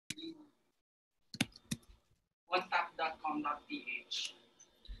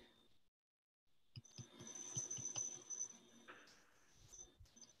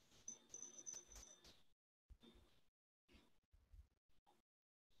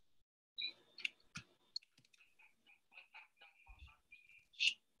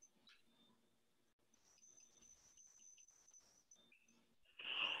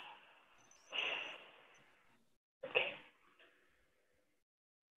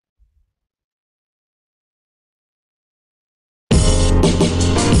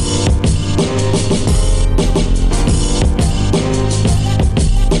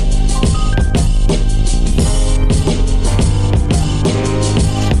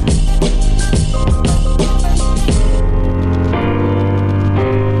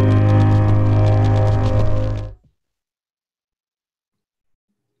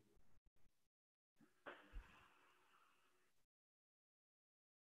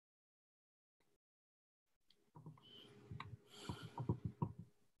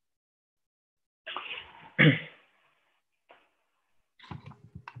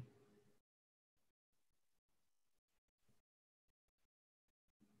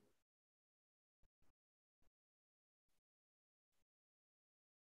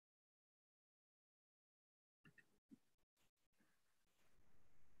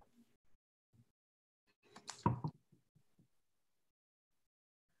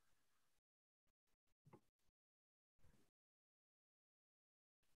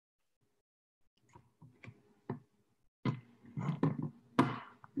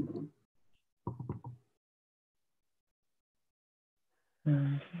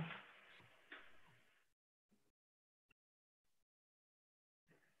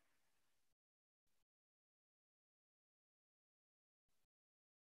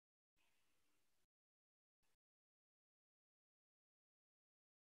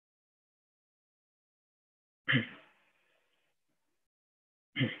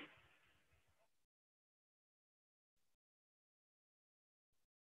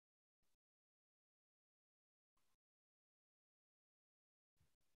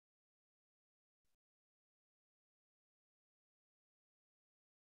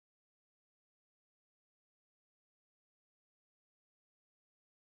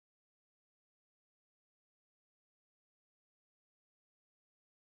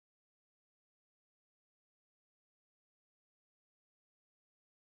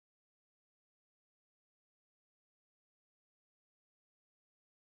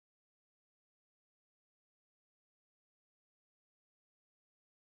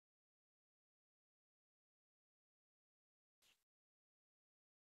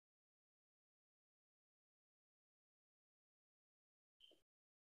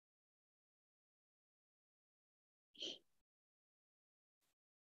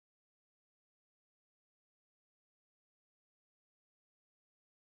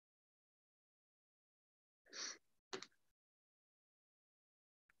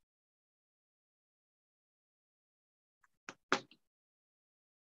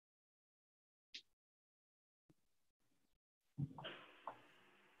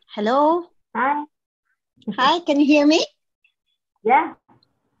Hello. Hi. Hi, can you hear me? Yeah.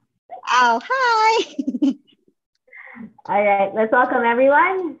 Oh, hi. All right. Let's welcome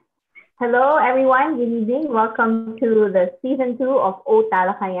everyone. Hello, everyone. Good evening. Welcome to the season 2 of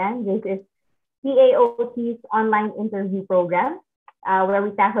OTalakayan. This is CAOT's online interview program, where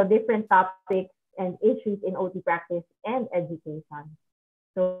we tackle different topics and issues in OT practice and education.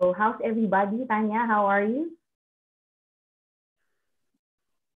 So, how's everybody? Tanya, how are you?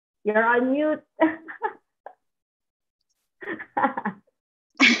 You're on mute.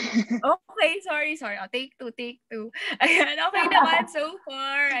 Okay, sorry. Oh, take two. Ayan, okay naman so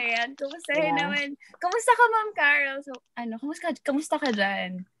far. Ayan, kumustahin Yeah. naman. Kamusta ka, Ma'am Carol? So, kamusta ka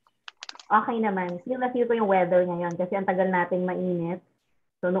dyan? Okay naman. Feel na feel ko yung weather ngayon kasi ang tagal nating mainit.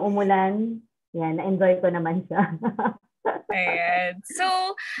 So, nung umulan, yan, na-enjoy ko naman siya. Ayan.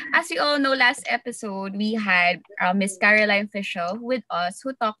 So, as you all know, last episode, we had Miss Caroline Fischel with us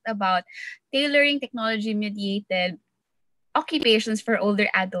who talked about tailoring technology-mediated occupations for older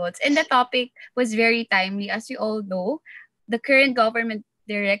adults. And the topic was very timely. As you all know, the current government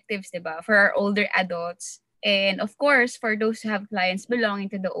directives, diba, for our older adults. And of course, for those who have clients belonging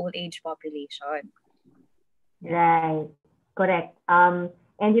to the old age population. Right. Correct. And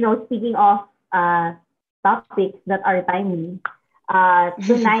speaking of topics that are timely,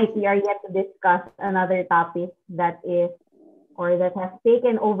 tonight we are yet to discuss another topic that is or that has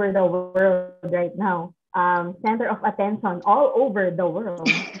taken over the world right now. Center of attention all over the world.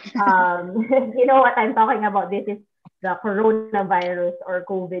 You know what I'm talking about? This is the coronavirus or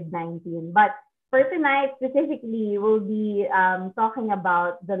COVID-19. But for tonight specifically, we'll be talking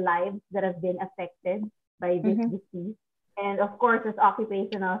about the lives that have been affected by this disease. And of course, as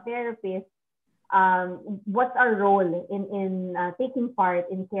occupational therapists, what's our role in taking part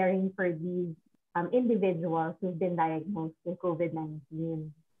in caring for these individuals who've been diagnosed with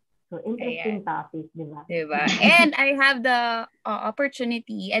COVID-19? So interesting topic, diba? Diba? And I have the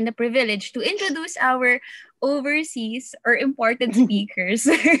opportunity and the privilege to introduce our overseas or imported speakers.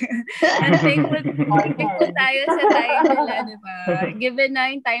 And thankful tayo sa time nila, diba? Given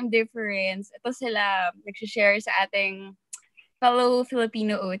na yung time difference, ito sila nag-share sa ating fellow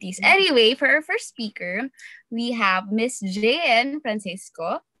Filipino OTs. Anyway, for our first speaker, we have Miss JN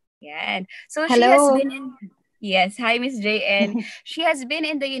Francisco. Yan. So Hello. she has been in... Yes, hi Miss JN. She has been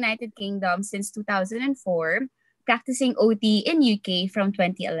in the United Kingdom since 2004, practicing OT in UK from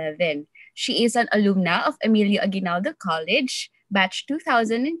 2011. She is an alumna of Emilio Aguinaldo College, batch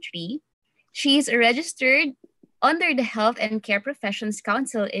 2003. She is registered under the Health and Care Professions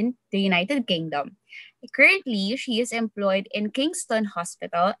Council in the United Kingdom. Currently, she is employed in Kingston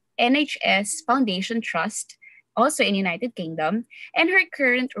Hospital, NHS Foundation Trust, also in United Kingdom, and her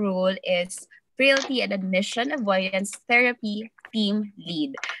current role is Frailty and Admission Avoidance Therapy Team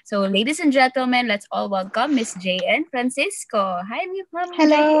Lead. So, ladies and gentlemen, let's all welcome Miss JN Francisco. Hi, Ma'am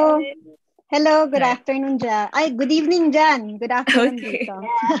Hello. JN. Hello, good afternoon, Jan. Good evening, Jan. Good afternoon, Okay. dito.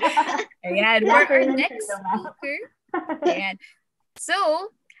 Ayan, for our next speaker. Ayan. So,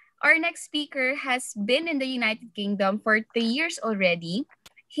 our next speaker has been in the United Kingdom for 3 years already.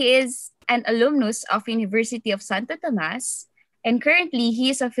 He is an alumnus of University of Santo Tomas, and currently he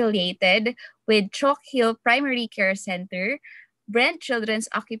is affiliated with Chalk Hill Primary Care Center, Brent Children's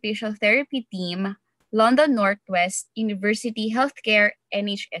Occupational Therapy Team, London Northwest University Healthcare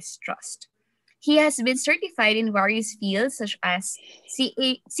NHS Trust. He has been certified in various fields such as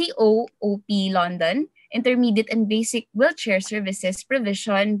COOP London, Intermediate and Basic Wheelchair Services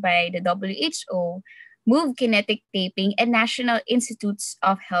Provision by the WHO, Move Kinetic Taping, and National Institutes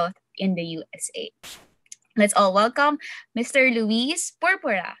of Health in the USA. Let's all welcome Mr. Luis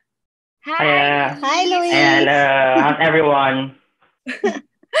Purpura. Hi, Hi, Luis. Hello, how's everyone?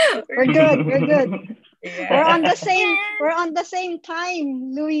 We're good. Yeah. We're on the same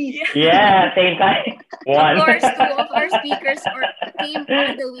time, Luis. Yeah, same time. One. Of course, two of our speakers came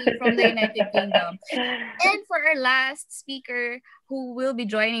all the way from the United Kingdom. And for our last speaker who will be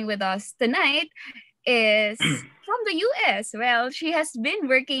joining with us tonight is from the US. Well, she has been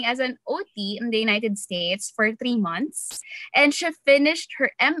working as an OT in the United States for 3 months, and she finished her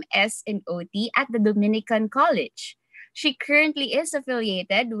MS in OT at the Dominican College. She currently is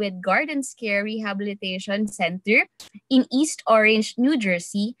affiliated with Gardens Care Rehabilitation Center in East Orange, New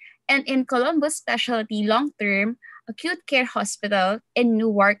Jersey, and in Columbus Specialty Long-Term Acute Care Hospital in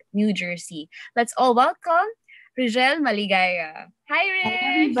Newark, New Jersey. Let's all welcome Rigel Maligaya. Hi, Rich. Hi,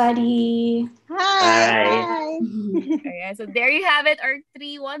 everybody. Hi. Okay, so there you have it, our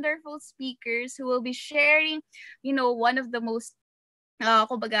 3 wonderful speakers who will be sharing, one of the most,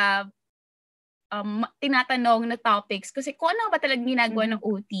 tinatanong na topics. Kasi kung ano ba talagang ginagawa ng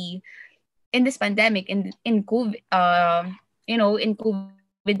OT in this pandemic, in COVID, in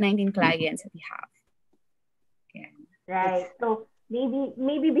COVID-19 clients that we have. Yeah. Right. So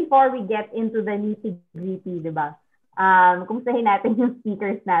maybe before we get into the nitty-gritty, diba? Kumustahin natin yung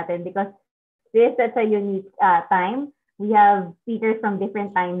speakers natin because this is such a unique time. We have speakers from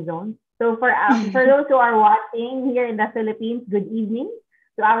different time zones. So for those who are watching here in the Philippines, good evening.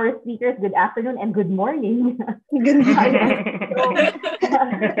 To our speakers, good afternoon and good morning. Good morning. So,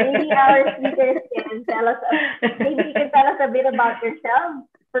 maybe our speakers can tell us. Maybe you can tell us a bit about yourself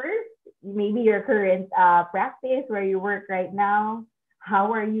first. Maybe your current practice, where you work right now.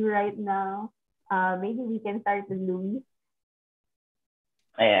 How are you right now? Maybe we can start with Louis.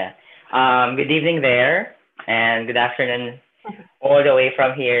 Yeah. Good evening there, and good afternoon all the way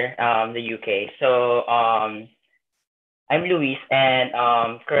from here, the UK. So I'm Luis, and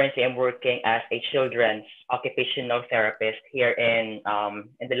currently I'm working as a children's occupational therapist here in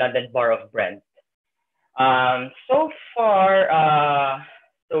the London Borough of Brent. So far,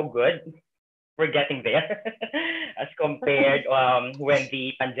 so good. We're getting there as compared when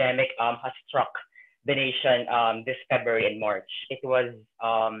the pandemic has struck the nation this February and March. It was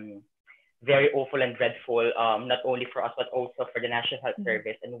very awful and dreadful, not only for us, but also for the National Health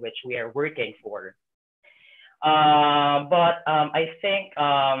Service in which we are working for. But I think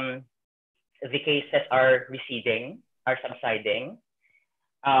the cases are receding, are subsiding.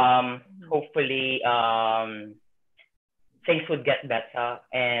 Hopefully, things would get better,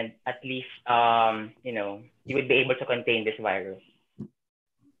 and at least you would be able to contain this virus.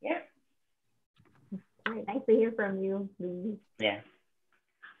 Yeah. nice to hear from you, please. Yeah.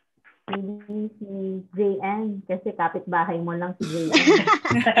 Maybe si JN, kasi kapitbahay mo lang si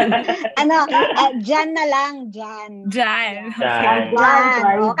JN. Jan na lang, Jan. Jan. Jan.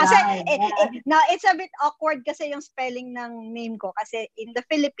 Jan. Oh, kasi, Jan. now, it's a bit awkward kasi yung spelling ng name ko. Kasi in the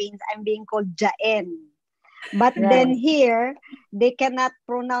Philippines, I'm being called Jaen. But then here, they cannot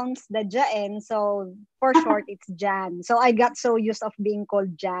pronounce the Jaen. So, for short, it's Jan. So, I got so used of being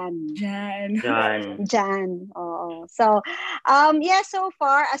called Jan. Jan. Oh. So, so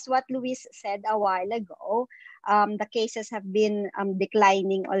far, as what Luis said a while ago, the cases have been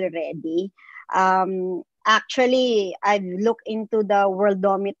declining already. Actually, I've looked into the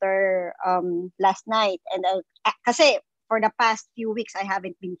Worldometer last night. And kasi for the past few weeks, I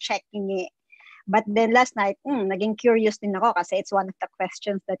haven't been checking it. But then last night, naging curious din ako kasi it's one of the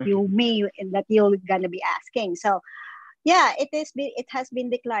questions that you're gonna be asking. So, yeah, it has been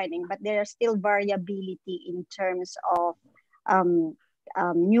declining, but there is still variability in terms of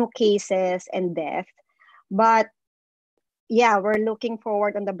new cases and death. But yeah, we're looking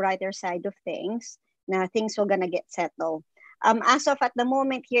forward on the brighter side of things. Now things are gonna get settled. As of at the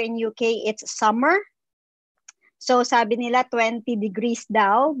moment here in UK, it's summer. So sabi nila 20 degrees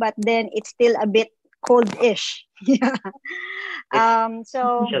daw, but then it's still a bit cold-ish. Yeah.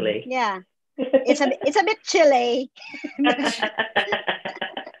 So chilly. yeah. It's a bit chilly.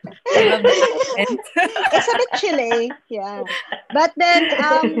 It's a bit chilly, yeah. But then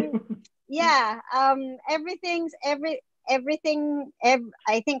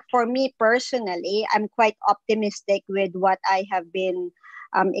I think for me personally, I'm quite optimistic with what I have been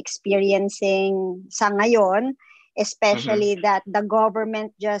experiencing sa ngayon, especially that the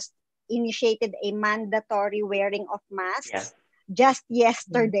government just initiated a mandatory wearing of masks just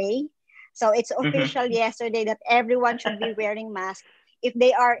yesterday. So it's official yesterday that everyone should be wearing masks if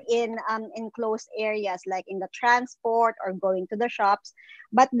they are in enclosed areas like in the transport or going to the shops.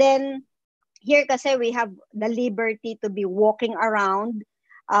 But then here kasi we have the liberty to be walking around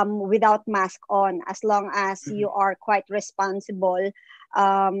without mask on as long as you are quite responsible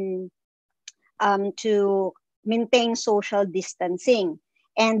to maintain social distancing.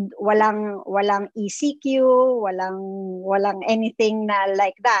 And walang ECQ, walang anything na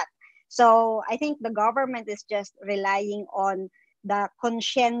like that. So I think the government is just relying on the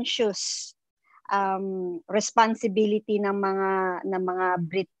conscientious responsibility ng mga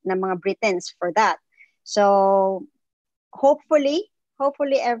Britons for that. So hopefully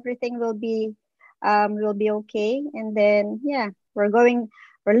everything will be okay. And then we're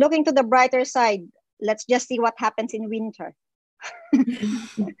looking to the brighter side. Let's just see what happens in winter.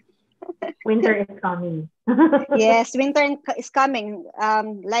 Winter is coming. Yes, winter is coming.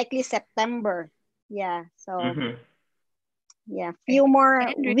 Likely September. Yeah. So few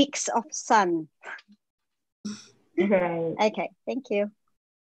more weeks of sun. Right. Okay, thank you.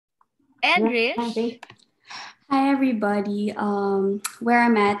 Andrish? Hi everybody. Where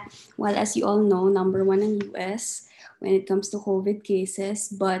I'm at, well, as you all know, number one in US when it comes to COVID cases,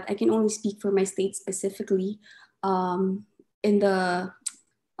 but I can only speak for my state specifically. In the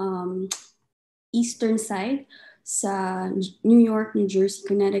eastern side, sa New York, New Jersey,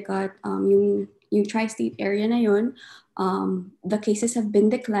 Connecticut, yung tri-state area na yun, the cases have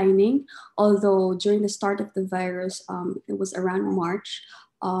been declining, although during the start of the virus, it was around March,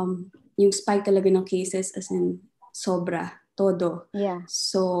 yung spike talaga ng cases as in sobra, todo. Yeah.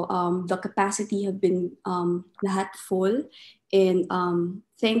 So the capacity have been lahat full, and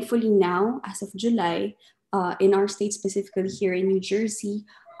thankfully now, as of July, in our state, specifically here in New Jersey,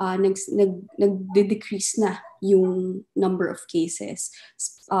 nag-decrease na yung number of cases,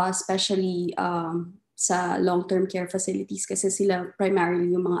 especially sa long-term care facilities kasi sila primarily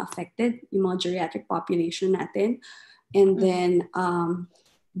yung mga affected, yung mga geriatric population natin. And then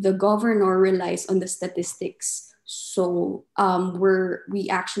the governor relies on the statistics. So we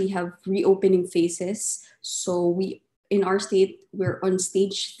actually have reopening phases. So in our state, we're on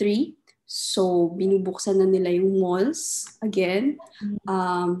stage 3. So, binubuksan na nila yung malls again.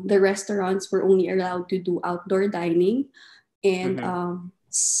 The restaurants were only allowed to do outdoor dining. And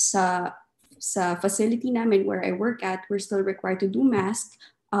sa facility namin where I work at, we're still required to do masks.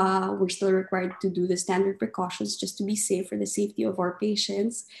 We're still required to do the standard precautions just to be safe for the safety of our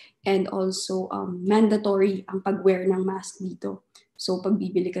patients. And also, mandatory ang pag-wear ng mask dito. So, pag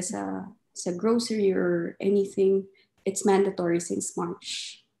bibili ka sa grocery or anything, it's mandatory since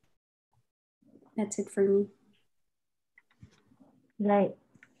March. That's it for me. Right.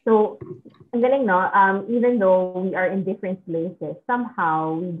 So, ang galing, no? Even though we are in different places,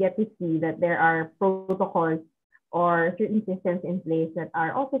 somehow we get to see that there are protocols or certain systems in place that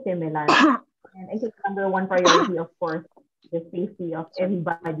are also similar And I think number one priority, of course, the safety of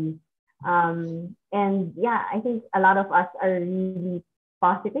everybody. And yeah, I think a lot of us are really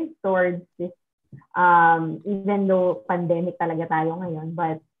positive towards this, even though pandemic talaga tayo ngayon,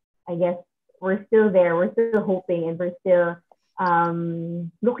 but I guess we're still there, we're still hoping, and we're still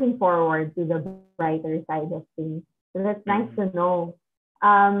looking forward to the brighter side of things. So that's nice to know.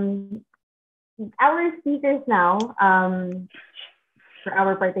 Our speakers now, for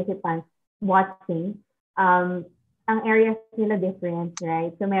our participants watching, ang areas nila different,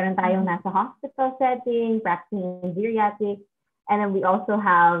 right? So meron tayong nasa hospital setting, practicing in geriatrics, and then we also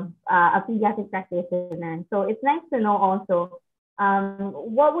have a pediatric practitioner. So it's nice to know also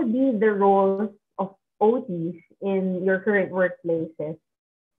what would be the roles of OTs in your current workplaces.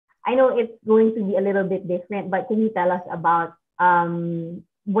 I know it's going to be a little bit different, but can you tell us about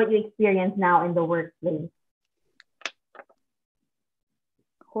what you experience now in the workplace?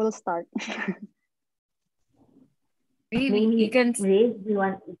 Who'll start? Maybe you can. Riz, you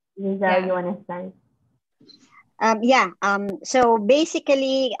want to start? So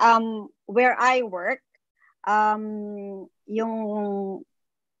basically, where I work, yung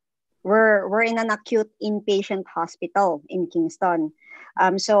we're in an acute inpatient hospital in Kingston.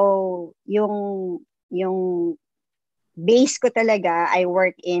 So yung base ko talaga, I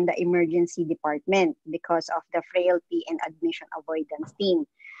work in the emergency department because of the frailty and admission avoidance team.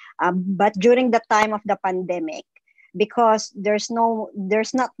 But during the time of the pandemic, because there's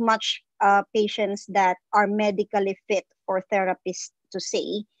not much patients that are medically fit for therapists to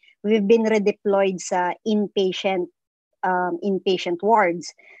see, we've been redeployed sa inpatient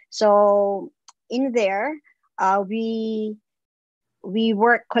wards. So in there, we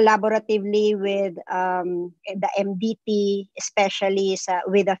work collaboratively with the MDT, especially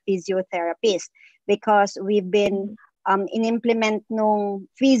with a physiotherapist, because we've been in-implement nung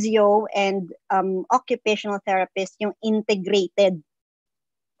physio and occupational therapist yung integrated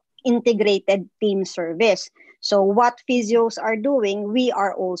team service. So what physios are doing, we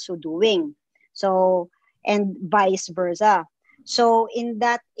are also doing. So, and vice versa. So in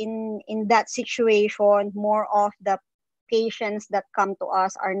that situation, more of the patients that come to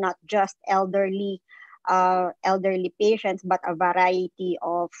us are not just elderly patients, but a variety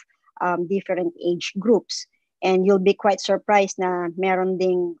of different age groups. And you'll be quite surprised na meron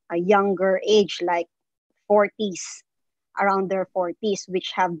ding a younger age, like 40s, around their 40s, which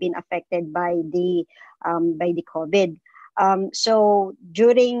have been affected by the COVID. So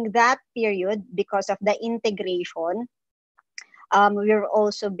during that period, because of the integration, we've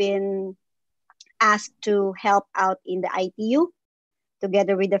also been asked to help out in the ITU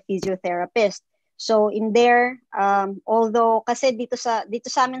together with the physiotherapist. So in there, although kasi dito sa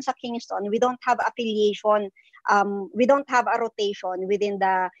amin sa Kingston, we don't have affiliation, we don't have a rotation within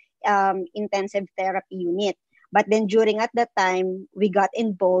the intensive therapy unit. But then during at that time, we got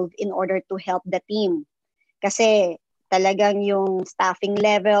involved in order to help the team. Kasi talagang yung staffing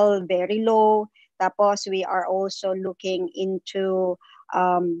level very low. Tapos we are also looking into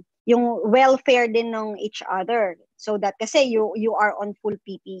yung welfare din ng each other. So that kasi you are on full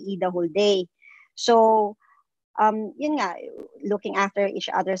PPE the whole day. So yun nga, looking after each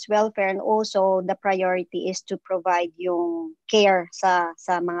other's welfare, and also the priority is to provide yung care sa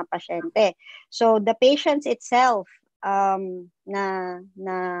mga pasyente. So the patients itself na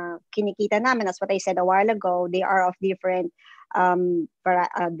kinikita namin, as what I said a while ago, they are of different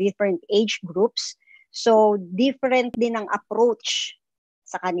different age groups. So different din ang approach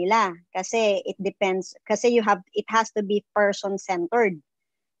sa kanila kasi it depends, kasi it has to be person centered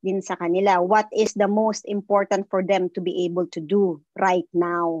din sa kanila. What is the most important for them to be able to do right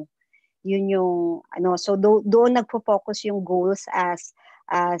now? Yun yung so doon nagfo-focus yung goals as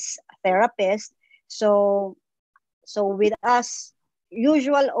therapist. So with us,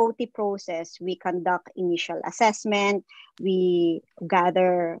 usual OT process, we conduct initial assessment, we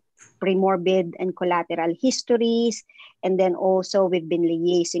gather premorbid and collateral histories, and then also we've been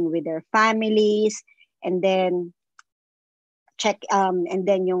liaising with their families, and then check and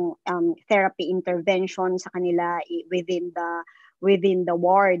then yung therapy intervention sa kanila within the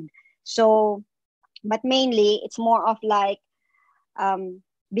ward. So but mainly it's more of like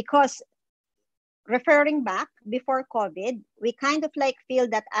because referring back before COVID, we kind of like feel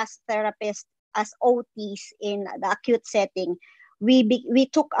that as therapists, as OTs in the acute setting, we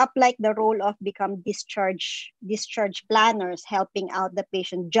took up like the role of become discharge planners, helping out the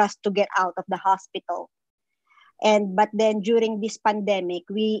patient just to get out of the hospital. But then during this pandemic,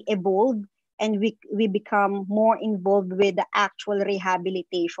 we evolved and we become more involved with the actual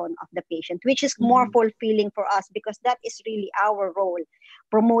rehabilitation of the patient, which is more fulfilling for us because that is really our role.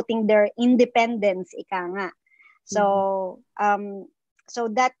 promoting their independence, ika nga. So so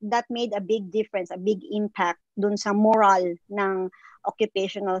that made a big difference, a big impact dun sa moral ng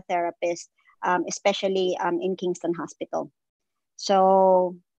occupational therapist, especially in Kingston Hospital.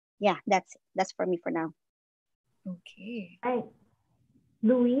 So yeah, that's for me for now. Okay. Hi,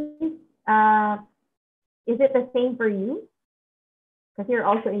 Louise. Is it the same for you? Because you're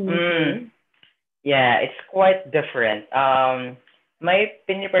also in UK. Yeah, it's quite different. May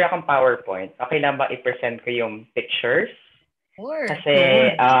pinipare akong PowerPoint. Okay lang ba i-present ko yung pictures? Sure.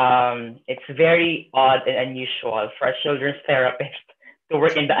 Kasi it's very odd and unusual for a children's therapist to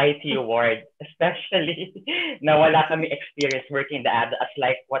work in the ICU ward, especially na wala kami experience working in the adult, as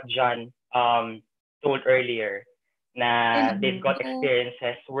like what John told earlier, na they've got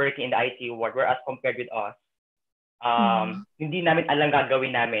experiences working in the ICU ward, whereas compared with us, hindi namin alam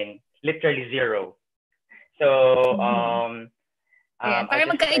gagawin namin, literally zero. So, para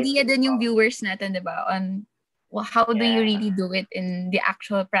magka-idea din yung viewers natin, di ba, on how do you really do it in the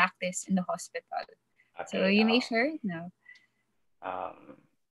actual practice in the hospital. Okay, so you may share now.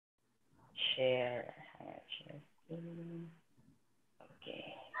 Share.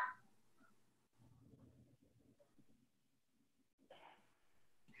 Okay.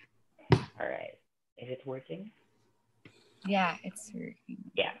 All right. Is it working? Yeah, it's working.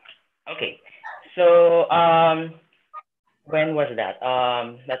 Yeah. Okay. So, when was that?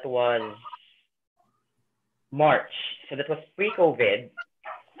 That was March. So that was pre-COVID.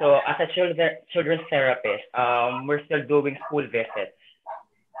 So as a children's therapist, we're still doing school visits.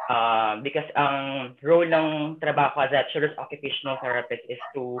 Because ang role ng trabaho as a children's occupational therapist is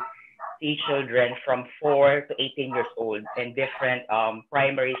to see children from 4 to 18 years old in different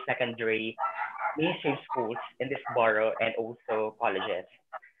primary, secondary, mainstream schools in this borough and also colleges.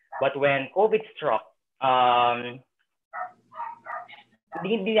 But when COVID struck,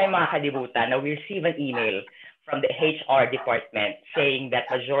 hindi na makakalimutan na we received an email from the HR department saying that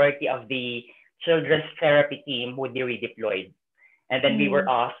majority of the children's therapy team would be redeployed. And then we were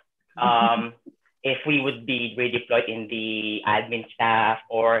asked if we would be redeployed in the admin staff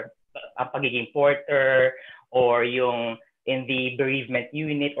or pagiging porter or yung in the bereavement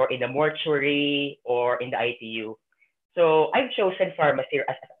unit or in the mortuary or in the ITU. So I've chosen pharmacy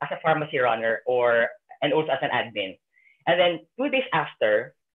as a pharmacy runner and also as an admin. And then 2 days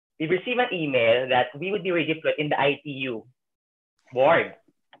after, we received an email that we would be redeployed in the ITU ward.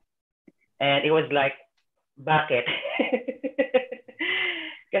 And it was like, bakit?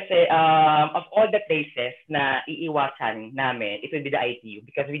 Kasi of all the places na iiwasan namin, it would be the ITU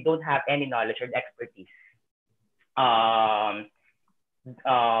because we don't have any knowledge or expertise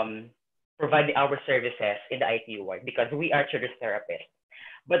providing our services in the ITU ward because we are children's therapists.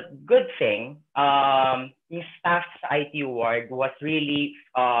 But good thing, yung staff sa ITU ward was really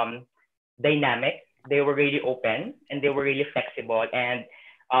dynamic. They were really open and they were really flexible, and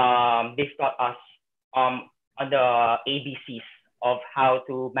they taught us on the ABCs of how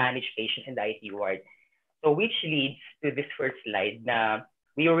to manage patients in the ITU ward. So which leads to this first slide na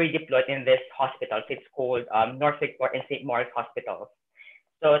we were redeployed in this hospital. It's called Norfolk Port and St. Mark's Hospital.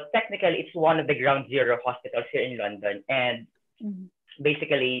 So technically, it's one of the ground zero hospitals here in London. And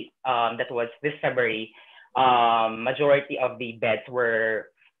basically, that was this February, majority of the beds were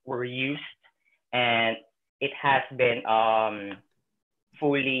used, and it has been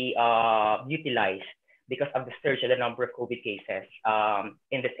fully utilized because of the surge of the number of COVID cases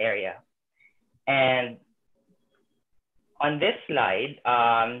in this area. And on this slide,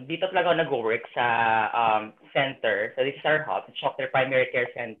 dito talaga ako nag-work sa center. So this is our hub, the Choctaw Primary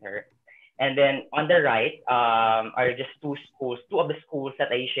Care Center. And then on the right are just two of the schools that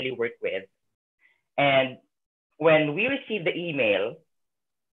I usually work with. And when we received the email,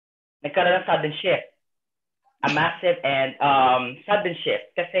 nagkaroon ng sudden shift. A massive and sudden shift.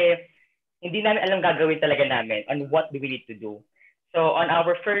 Kasi hindi namin alam gagawin talaga namin on what do we need to do. So on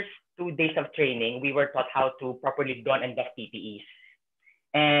our first 2 days of training, we were taught how to properly don and doff PPEs.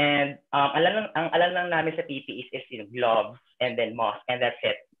 And alam lang namin sa PPEs is gloves and then mask, and that's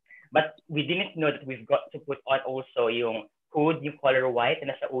it. But we didn't know that we've got to put on also yung hood, yung color white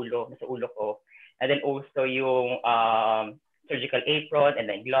na nasa ulo ko. And then also yung surgical apron, and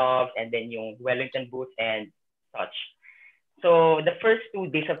then gloves, and then yung Wellington boots and such. So the first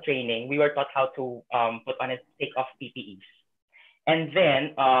 2 days of training, we were taught how to put on and take off PPEs. And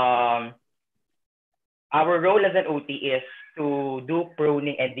then our role as an OT is to do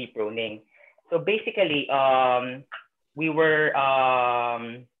proning and deproning. So basically, we were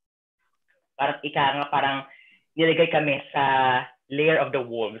parang nilagay kami sa lair of the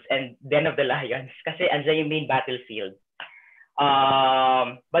wolves and den of the lions kasi andyan yung main battlefield.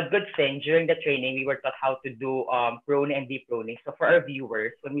 But good thing, during the training, we were taught how to do proning and deproning. So for our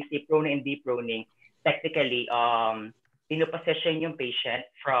viewers, when we say proning and deproning, technically, pinoposition yung patient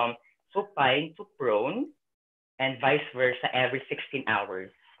from supine to prone and vice versa every 16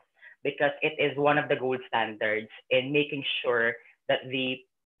 hours, because it is one of the gold standards in making sure that the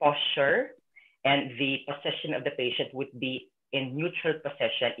posture and the position of the patient would be in neutral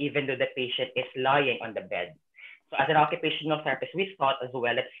position, even though the patient is lying on the bed. So as an occupational therapist, we thought as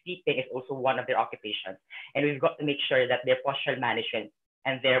well that sleeping is also one of their occupations. And we've got to make sure that their postural management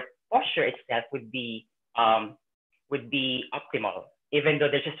and their posture itself would be optimal, even though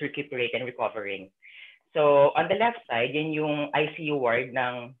they're just recuperating and recovering. So on the left side, yun yung ICU ward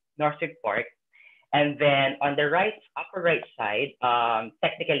ng Northwick Park. And then on the right, upper right side,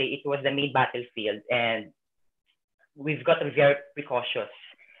 technically it was the main battlefield, and we've got to be very precautious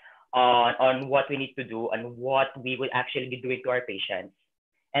on what we need to do and what we will actually be doing to our patients.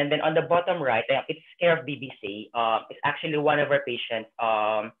 And then on the bottom right, it's care of BBC. It's actually one of our patients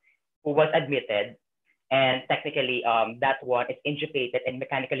who was admitted, and technically that one is intubated and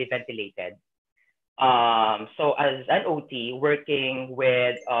mechanically ventilated. So as an OT, working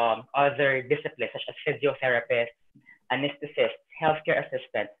with other disciplines such as physiotherapists, anesthetists, healthcare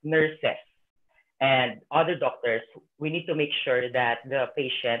assistants, nurses, and other doctors, we need to make sure that the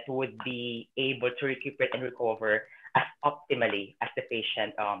patient would be able to recuperate and recover as optimally as the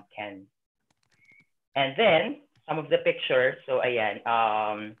patient can. And then some of the pictures, so ayan,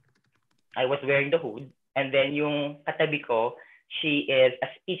 I was wearing the hood, and then yung katabi ko, she is a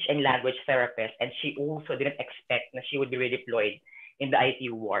speech and language therapist, and she also didn't expect that she would be redeployed in the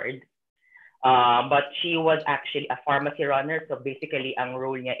ICU ward. But she was actually a pharmacy runner. So basically, ang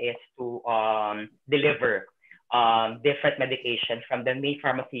role niya is to deliver different medications from the main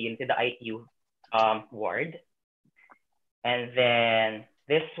pharmacy into the ICU ward. And then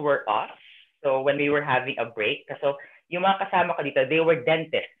this were us. So when we were having a break, so yung mga kasama ko dito, they were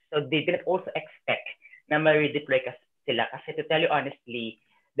dentists. So they didn't also expect na ma-redeploy sila. Kasi to tell you honestly,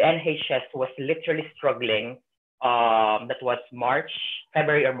 the NHS was literally struggling. That was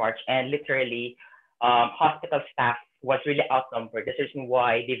February or March, and literally hospital staff was really outnumbered. That's the reason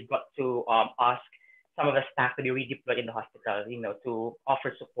why they've got to ask some of the staff to be redeployed in the hospital, to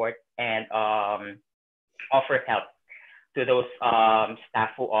offer support and offer help to those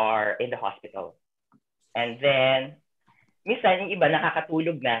staff who are in the hospital. And then, minsan yung iba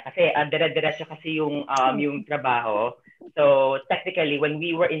nakakatulog na kasi dire-diretso kasi yung trabaho. So technically, when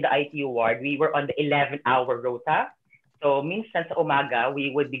we were in the ICU ward, we were on the 11-hour rota. So minsan sa umaga, we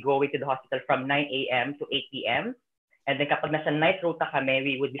would be going to the hospital from 9 a.m. to 8 p.m. And then kapag nasa night rota kami,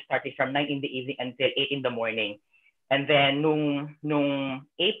 we would be starting from 9 in the evening until 8 in the morning. And then nung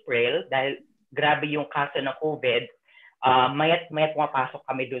April, dahil grabe yung kaso ng COVID, mayat pumapasok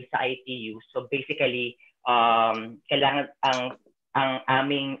kami dun sa ICU. So basically, kailangan ang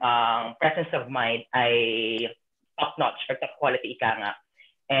aming presence of mind ay top-notch or top quality ika nga.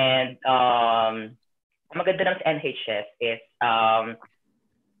 And ang maganda lang sa NHS is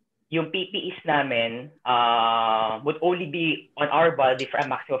yung PPEs namin would only be on our body for a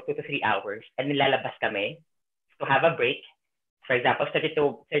maximum of 2 to 3 hours, and nilalabas kami to have a break. For example, 30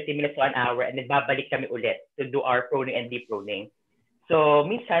 minutes to an hour, and then babalik kami ulit to do our proning and deproning. So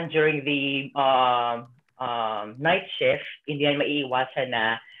minsan during the night shift, hindi yan maiiwasan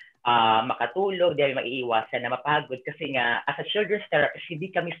na makatulog, hindi yan maiiwasan na mapagod kasi nga as a children's therapist, hindi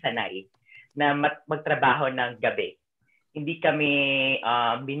kami sanay na magtrabaho ng gabi. Hindi kami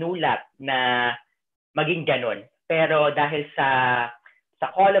binulat na maging ganun. Pero dahil sa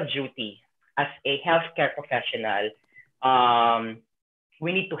call of duty as a healthcare professional,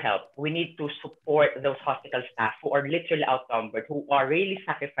 we need to help. We need to support those hospital staff who are literally outnumbered, who are really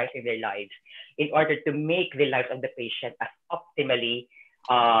sacrificing their lives in order to make the lives of the patient as optimally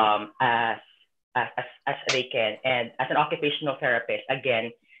as they can. And as an occupational therapist,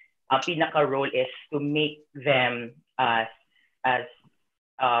 again, ang pinaka role is to make them as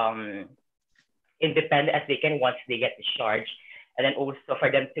independent as they can once they get discharged, and then also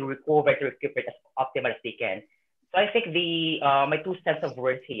for them to recover, to recuperate as optimal as they can. So I think my 2 cents of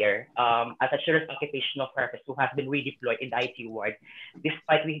words here, as a children's occupational therapist who has been redeployed in the ICU ward,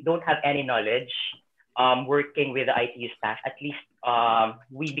 despite we don't have any knowledge working with the ICU staff, at least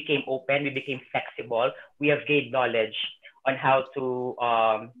we became open, we became flexible, we have gained knowledge on how to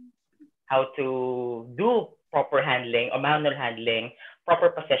do proper handling or manual handling,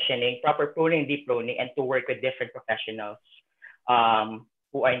 proper positioning, proper proning, deproning, and to work with different professionals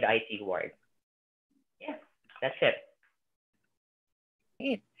who are in the ICU ward. Yeah. That's it.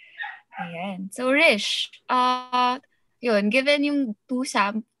 Great. Ayan. So, Rish, yun, given yung two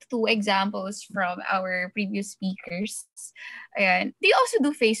examples from our previous speakers, ayan, they also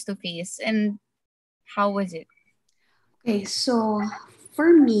do face-to-face. And how was it? Okay, so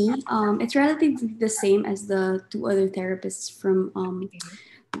for me, it's relatively the same as the two other therapists from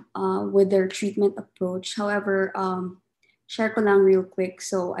with their treatment approach. However, share ko lang real quick.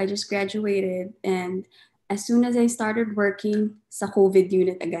 So I just graduated, and as soon as I started working sa COVID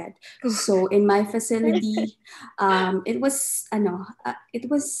unit agad. So in my facility, it was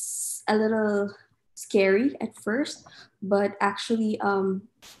a little scary at first, but actually,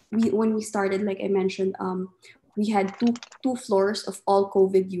 when we started, like I mentioned, we had two floors of all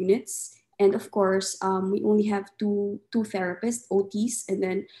COVID units. And of course, we only have two therapists, OTs, and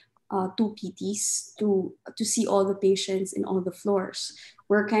then two PTs to see all the patients in all the floors.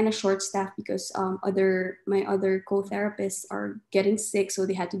 We're kind of short staffed because my other co-therapists are getting sick, so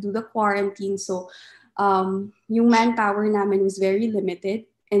they had to do the quarantine. So yung manpower namin was very limited,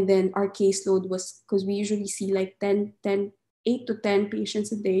 and then our caseload was, because we usually see like 8 to 10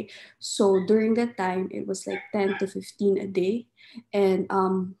 patients a day. So during that time, it was like 10 to 15 a day. And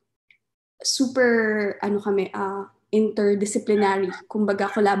super interdisciplinary, kumbaga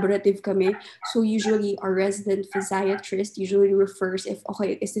collaborative kami. So usually our resident physiatrist usually refers if,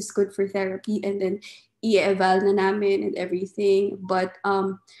 okay, is this good for therapy? And then i-eval na namin and everything. But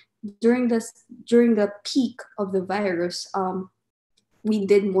during the peak of the virus, we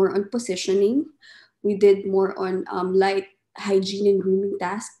did more on positioning. We did more on light hygiene and grooming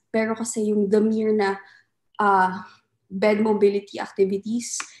tasks. Pero kasi yung the mere na bed mobility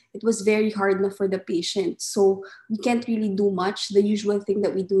activities, it was very hard na for the patient. So we can't really do much. The usual thing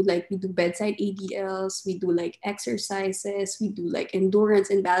that we do, like we do bedside ADLs, we do like exercises, we do like endurance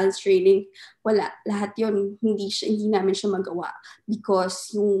and balance training. Wala, lahat yon hindi namin siya magawa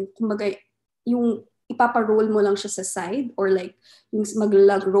because yung ipaparoll mo lang siya sa side, or like yung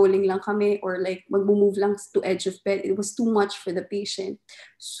mag-lug rolling lang kami, or like mag-move lang to edge of bed. It was too much for the patient.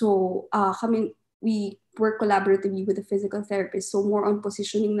 So we work collaboratively with the physical therapist. So more on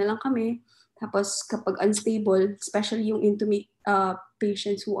positioning na lang kami. Tapos kapag unstable, especially yung intubate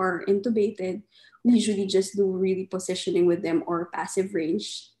patients who are intubated, we usually just do really positioning with them or passive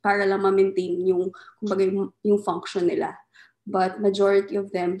range para lang ma-maintain yung, kumbaga, yung function nila. But majority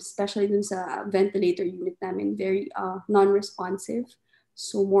of them, especially dun sa ventilator unit namin, very non-responsive.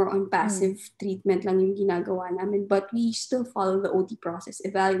 So more on passive treatment lang yung ginagawa namin. But we still follow the OT process,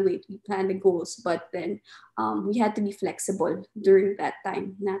 evaluate, we plan the goals. But then we had to be flexible during that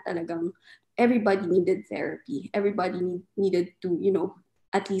time na talagang everybody needed therapy. Everybody needed to,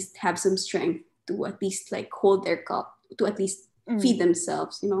 at least have some strength to at least like hold their cup, to at least feed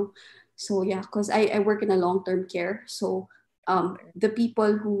themselves, So yeah, because I work in a long-term care. So the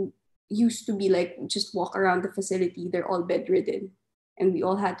people who used to be like just walk around the facility, they're all bedridden. And we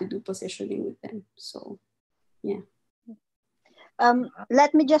all had to do positioning with them. So, yeah.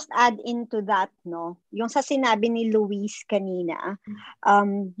 Let me just add into that, no? Yung sa sinabi ni Luis kanina,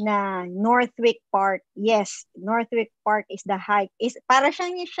 na Northwick Park, yes, Northwick Park is para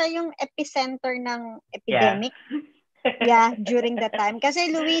siya yung epicenter ng epidemic. Yeah, during that time.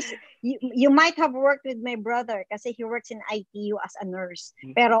 Kasi Luis, you might have worked with my brother kasi he works in ITU as a nurse.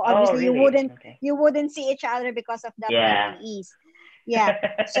 Pero obviously really? you wouldn't see each other because of the PPEs.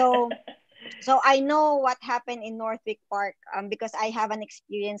 Yeah. So I know what happened in Northwick Park because I have an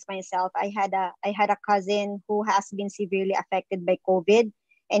experience myself. I had a cousin who has been severely affected by COVID,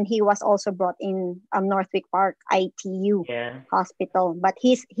 and he was also brought in Northwick Park ITU hospital, but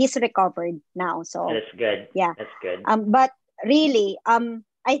he's recovered now. So that's good. Yeah, that's good. But really,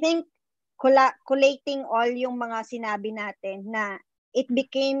 I think collating all yung mga sinabi natin na it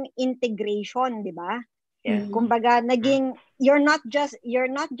became integration, di ba? Yeah. Kumbaga naging you're not just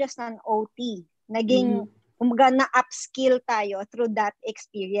an OT. Naging kumbaga na upskill tayo through that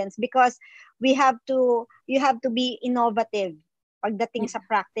experience because you have to be innovative pagdating sa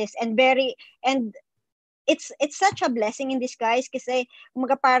practice and it's such a blessing in disguise kasi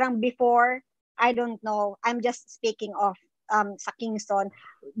kumbaga parang before, I don't know, I'm just speaking of sa Kingston,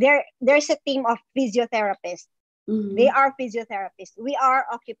 there's a team of physiotherapists. They are physiotherapists. We are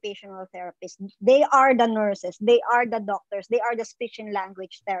occupational therapists. They are the nurses. They are the doctors. They are the speech and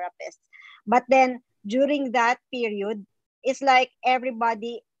language therapists. But then during that period, it's like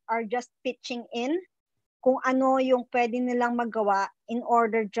everybody are just pitching in kung ano yung pwede nilang magawa in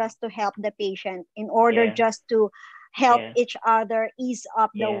order just to help the patient, in order just to help each other ease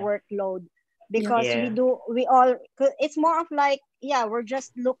up the workload. Because it's more of like, we're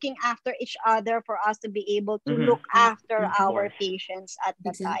just looking after each other for us to be able to look after our patients at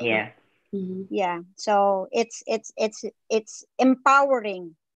the time. Yeah. Yeah. So it's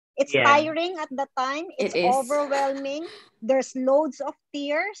empowering. It's tiring at the time. It's overwhelming. There's loads of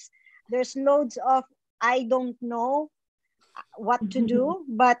tears. There's loads of I don't know what to do,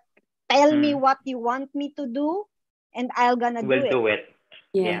 but tell me what you want me to do, and I'll gonna We'll do it.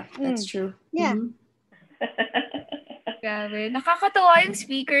 Yeah, that's true. Yeah. Grabe. Nakakatuwa yung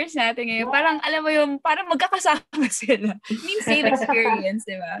speakers natin ngayon. Parang, alam mo yung, parang magkakasama sila. I mean, same experience,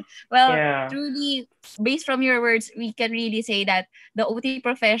 di ba? Well, truly, based from your words, we can really say that the OT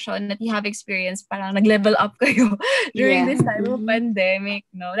profession that you have experienced, parang nag-level up kayo during this time of pandemic,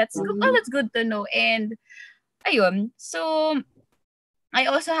 no? That's good. Oh, that's good to know. And, ayun. So, I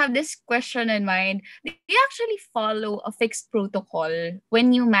also have this question in mind. Do you actually follow a fixed protocol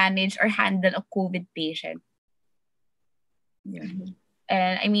when you manage or handle a COVID patient? Yeah.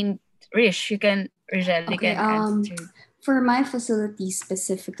 And I mean, Rish, you can answer. For my facility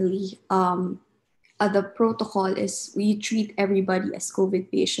specifically, the protocol is we treat everybody as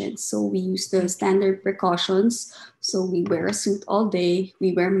COVID patients. So we use the standard precautions. So we wear a suit all day,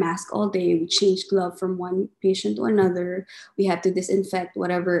 we wear mask all day, we change glove from one patient to another. We have to disinfect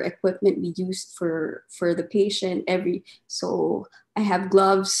whatever equipment we used for the patient. So I have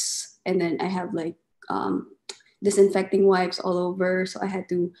gloves, and then I have like disinfecting wipes all over. So I had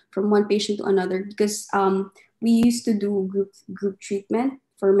to from one patient to another, because we used to do group treatment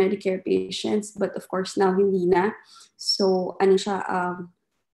for Medicare patients, but of course now hindi na. So ano siya,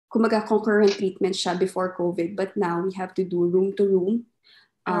 kumaga concurrent treatment siya before COVID, but now we have to do room to room.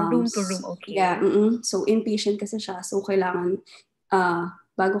 Room to room, okay. Yeah, so inpatient kasi siya. So kailangan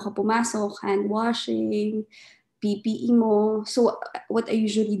bago ka pumasok, hand washing, PPE mo. So, what I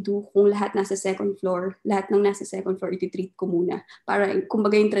usually do, kung lahat ng nasa second floor, iti-treat ko muna. Para,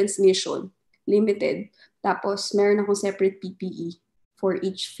 kumbaga yung transmission, limited. Tapos, meron akong separate PPE for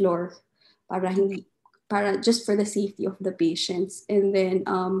each floor. Para just for the safety of the patients. And then,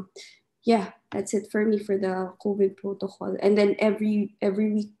 that's it for me for the COVID protocol. And then, every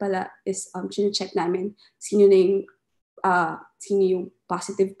week pala is, check namin, sino yung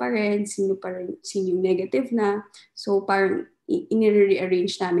positive pa rin, sino yung negative na. So parang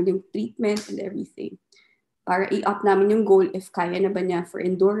i-rearrange namin yung treatment and everything. Para i-up namin yung goal if kaya na ba niya for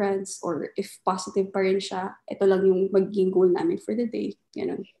endurance, or if positive pa rin siya, ito lang yung magiging goal namin for the day.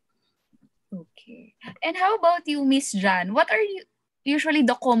 Ganun. Okay. And how about you, Miss Jan? What are usually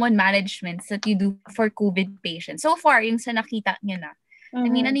the common managements that you do for COVID patients? So far, yung sa nakita niyo na.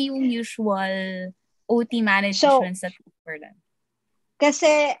 I mean, ano yung usual OT managements that for them?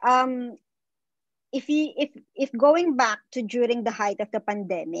 Kasi if going back to during the height of the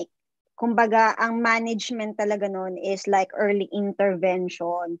pandemic, kumbaga ang management talaga noon is like early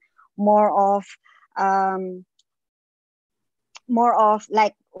intervention, more of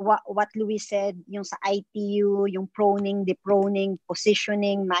like what Louis said, yung sa ITU, yung proning, deproning,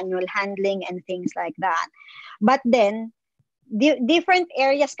 positioning, manual handling, and things like that. But then different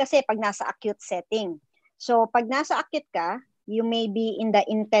areas kasi pag nasa acute setting. So pag nasa acute ka, you may be in the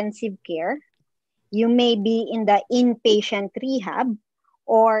intensive care, you may be in the inpatient rehab,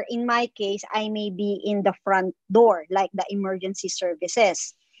 or in my case, I may be in the front door, like the emergency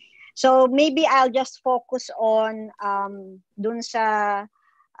services. So maybe I'll just focus on dun sa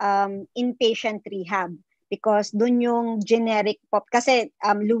inpatient rehab, because dun yung generic pop. Kasi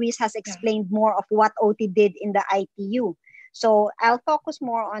Luis has explained more of what OT did in the ITU. So I'll focus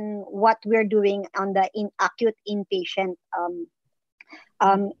more on what we're doing on the acute inpatient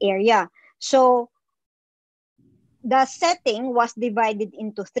area. So the setting was divided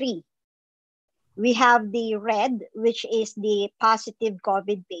into 3. We have the red, which is the positive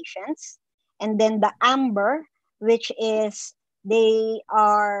COVID patients, and then the amber, which is they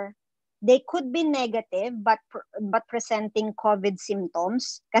could be negative but presenting COVID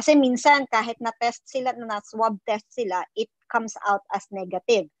symptoms. Kasi minsan kahit na swab test sila, it comes out as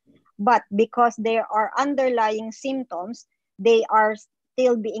negative. But because there are underlying symptoms, they are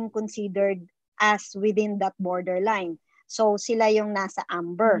still being considered as within that borderline. So sila yung nasa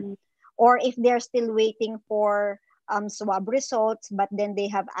amber. Or if they're still waiting for swab results, but then they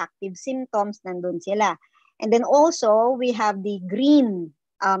have active symptoms, nandun sila. And then also, we have the green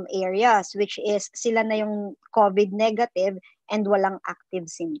areas, which is sila na yung COVID negative and walang active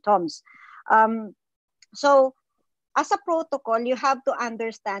symptoms. So, as a protocol, you have to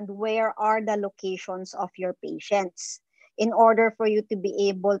understand where are the locations of your patients in order for you to be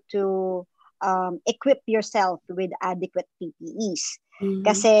able to equip yourself with adequate PPEs.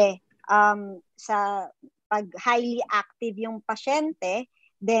 Kasi sa pag highly active yung pasyente,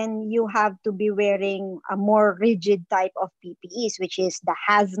 then you have to be wearing a more rigid type of PPEs, which is the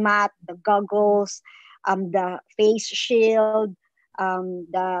hazmat, the goggles, the face shield,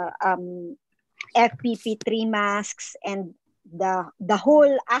 the FPP3 masks, and the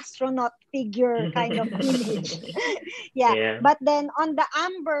whole astronaut figure kind of image. Yeah. But then on the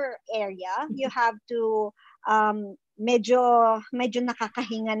amber area, you have to medyo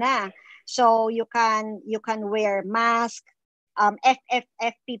nakakahinga na. So you can wear mask,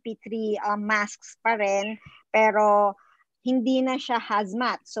 FPP3 masks pa rin, pero hindi na siya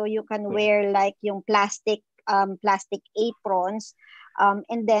hazmat. So you can wear like yung plastic aprons.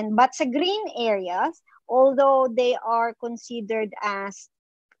 And then, but sa green areas, although they are considered as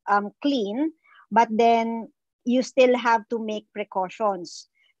clean, but then you still have to make precautions.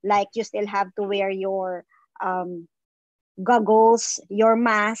 Like you still have to wear your goggles, your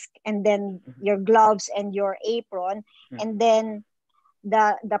mask, and then your gloves and your apron. And then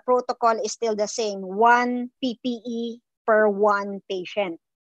the protocol is still the same. 1 PPE per 1 patient.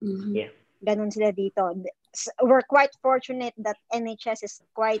 Yeah. Ganun sila dito. We're quite fortunate that NHS is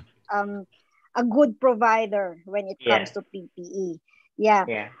quite a good provider when it comes to PPE.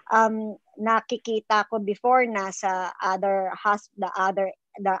 Yeah. Nakikita ko before na sa the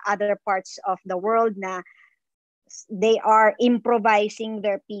other parts of the world na they are improvising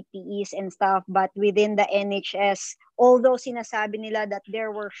their PPEs and stuff, but within the NHS, although sinasabi nila that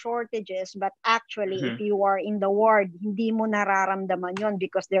there were shortages, but actually if you are in the ward, hindi mo nararamdaman yon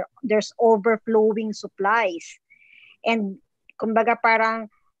because there's overflowing supplies. And kumbaga parang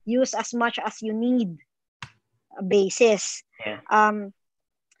use as much as you need basis.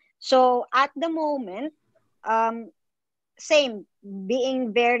 So at the moment, same,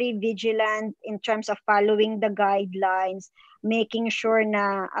 being very vigilant in terms of following the guidelines, making sure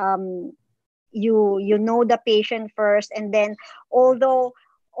na you know the patient first, and then although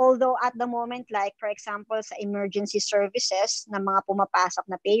at the moment, like for example sa emergency services na mga pumapasok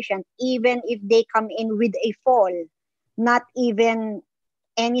na patient, even if they come in with a fall, not even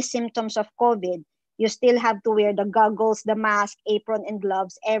any symptoms of COVID, you still have to wear the goggles, the mask, apron, and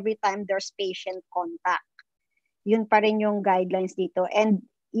gloves every time there's patient contact. Yun pa rin yung guidelines dito. And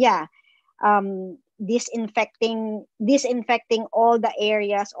yeah, disinfecting all the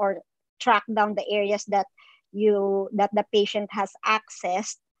areas, or track down the areas that the patient has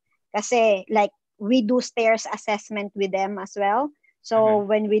accessed. Kasi like we do stairs assessment with them as well. So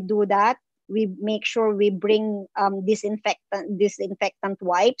when we do that, we make sure we bring disinfectant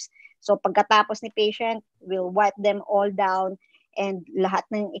wipes. So pagkatapos ni patient, we'll wipe them all down and lahat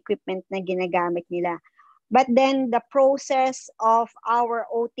ng equipment na ginagamit nila. But then the process of our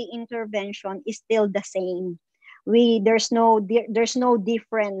OT intervention is still the same. There's no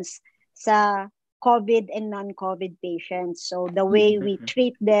difference sa COVID and non-COVID patients. So the way we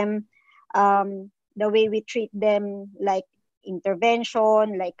treat them, like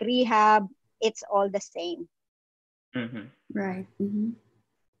intervention, like rehab, it's all the same. Right.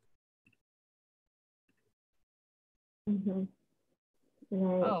 Right.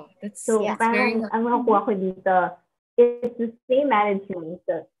 Oh, that's so very ang nakuha ko dito, it's the same management.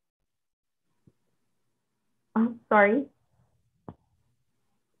 Sorry.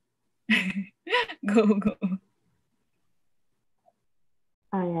 go.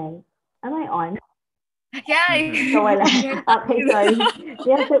 Alright. Am I on? Yeah. So wala. Okay, sorry.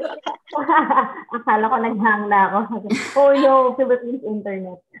 Yes. Akala ko naghang na ako. Oh no, Philippines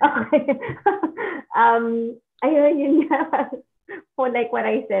internet. Okay. Ayun, yun nga. Like what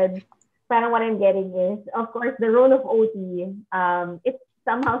I said, parang what I'm getting is, of course, the role of OT, it's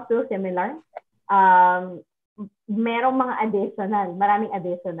somehow still similar. Merong maraming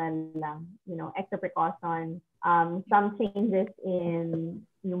additional lang, extra precaution, some changes in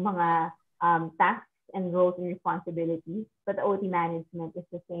yung mga tasks and roles and responsibilities, but the OT management is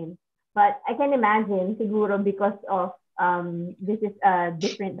the same. But I can imagine, siguro, because of this is a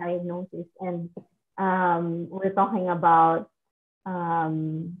different diagnosis, and we're talking about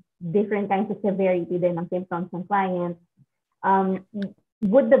different kinds of severity din ng symptoms ng client,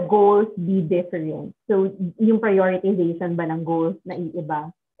 would the goals be different? So yung prioritization ba ng goals na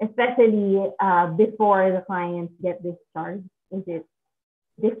iiba? Especially before the clients get discharged. Is it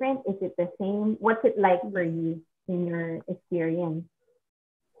different? Is it the same? What's it like for you in your experience?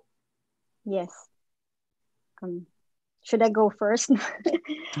 Yes. Should I go first?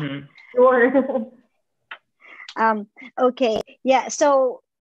 Sure. Okay. Yeah. So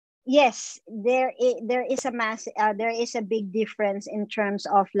yes, there is a big difference in terms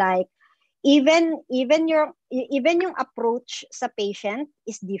of like even yung approach sa patient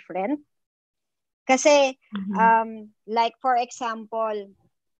is different. Kasi like for example,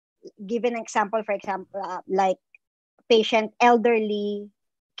 give an example, for example, like patient elderly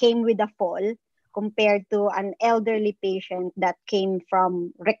came with a fall compared to an elderly patient that came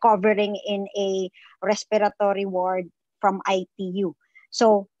from recovering in a respiratory ward from ITU.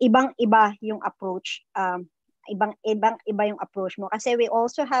 So, ibang-iba yung approach. Ibang-iba yung approach mo. Kasi we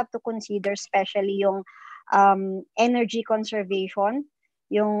also have to consider especially yung energy conservation,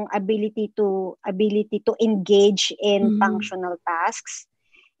 yung ability to engage in functional tasks,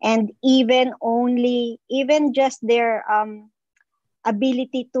 and even just their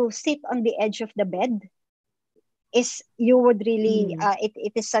ability to sit on the edge of the bed is, you would really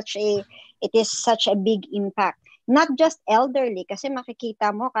it is such a big impact. Not just elderly, kasi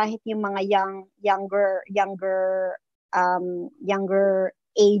makikita mo kahit yung mga younger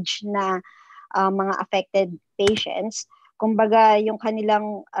age na mga affected patients, kumbaga yung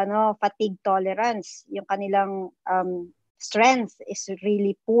kanilang fatigue tolerance, yung kanilang strength is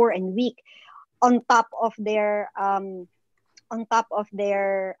really poor and weak, on top of their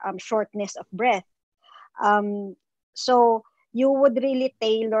shortness of breath. So you would really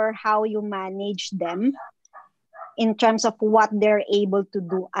tailor how you manage them in terms of what they're able to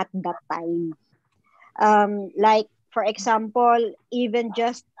do at that time. Like, for example, even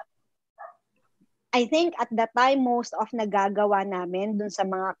just, I think at that time, most of nagagawa namin dun sa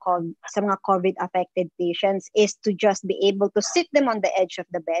mga COVID-affected patients is to just be able to sit them on the edge of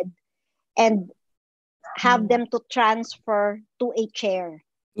the bed and have them to transfer to a chair.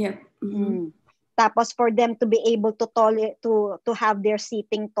 Yeah. Tapos for them to be able to have their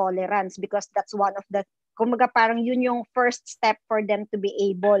seating tolerance, because that's one of the, kumbaga parang yun yung first step for them to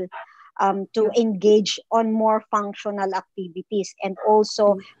be able to engage on more functional activities, and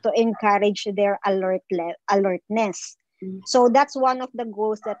also to encourage their alertness. So that's one of the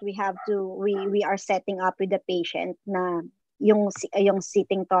goals that we are setting up with the patient, na yung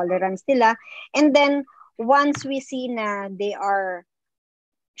sitting tolerance nila. And then once we see na they are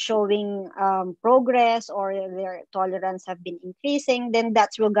showing progress, or their tolerance have been increasing, then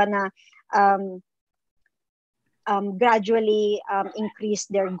we're gonna gradually increase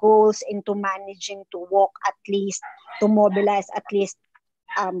their goals into managing to walk at least, to mobilize at least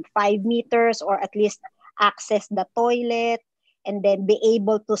 5 meters, or at least access the toilet, and then be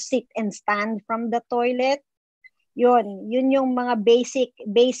able to sit and stand from the toilet. Yun yung mga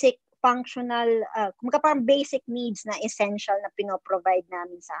basic functional, parang basic needs na essential na pinoprovide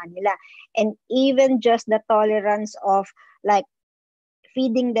namin sa kanila. And even just the tolerance of like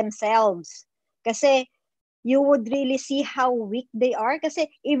feeding themselves. Kasi you would really see how weak they are, kasi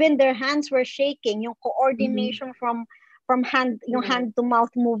even their hands were shaking. Yung coordination from hand, yung hand to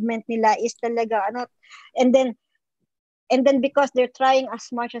mouth movement nila is talaga and then because they're trying as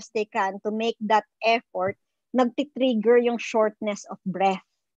much as they can to make that effort, nagti-trigger yung shortness of breath.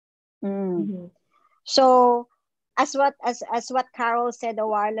 So as what Carol said a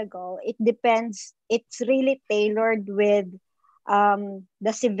while ago, it depends. It's really tailored with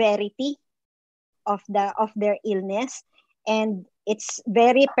the severity of their illness, and it's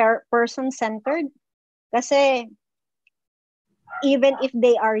very person-centered. Kasi even if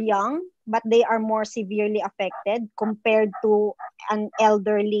they are young, but they are more severely affected compared to an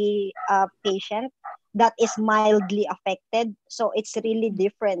elderly patient that is mildly affected. So it's really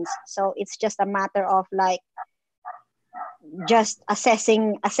different. So it's just a matter of like just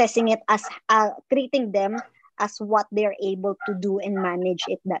assessing it as treating them as what they're able to do and manage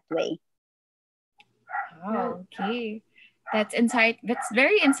it that way. Oh, okay. That's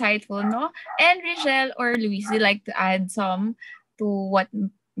very insightful, no? And Richelle or Luis, would you like to add some to what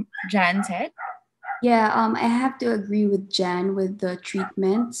Jan said? Yeah, I have to agree with Jan with the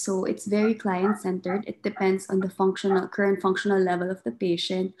treatment. So it's very client-centered. It depends on the current functional level of the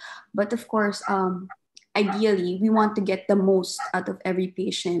patient. But of course, ideally, we want to get the most out of every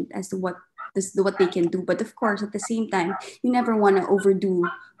patient as to what they can do. But of course, at the same time, you never want to overdo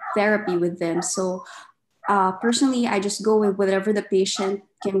therapy with them. So personally, I just go with whatever the patient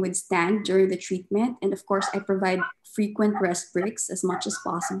can withstand during the treatment. And of course, I provide frequent rest breaks as much as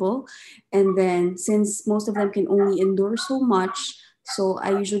possible. And then since most of them can only endure so much, so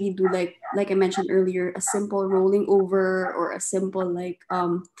I usually do like I mentioned earlier, a simple rolling over, or a simple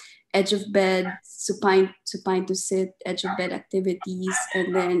edge of bed, supine to sit, edge of bed activities.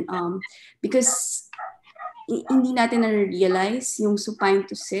 And then because hindi natin na-realize yung supine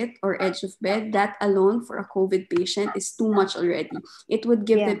to sit or edge of bed, that alone for a COVID patient is too much already. It would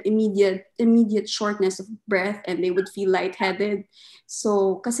give them immediate shortness of breath, and they would feel lightheaded.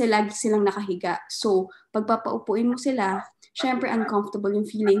 So, kasi lagi silang nakahiga. So, pagpapaupuin mo sila, syempre uncomfortable yung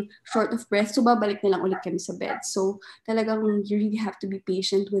feeling, short of breath, so babalik na lang ulit kami sa bed. So talagang you really have to be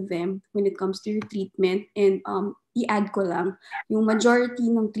patient with them when it comes to your treatment. And i-add ko lang, yung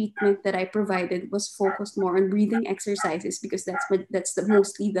majority ng treatment that I provided was focused more on breathing exercises because that's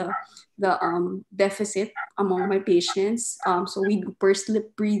mostly the deficit among my patients. So we do pursed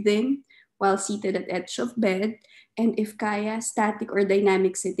lip breathing while seated at edge of bed, and if kaya, static or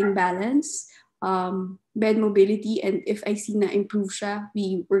dynamic sitting balance, bed mobility, and if I see na improve siya,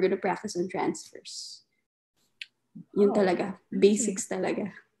 we're gonna practice on transfers. Yun talaga. Basics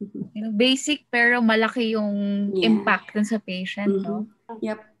talaga. Basic pero malaki yung impact dun sa patient, no?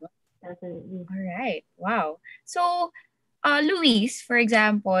 Yep. Definitely. All right. Wow. So, Luis, for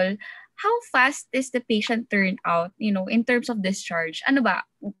example, how fast is the patient turnout, in terms of discharge? Ano ba?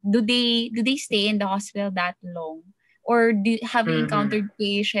 Do they stay in the hospital that long? Or have you encountered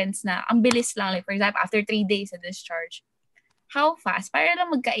patients na ang bilis lang, like for example, after 3 days of discharge? How fast? Para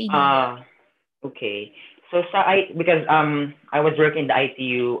lang magkaidea. Okay. So because I was working in the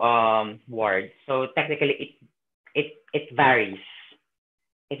ITU ward, so technically it varies.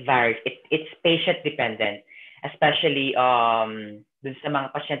 It varies. It's patient dependent, especially dun sa mga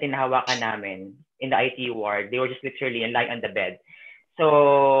pasyente na hawakan namin in the ITU ward. They were just literally lying on the bed.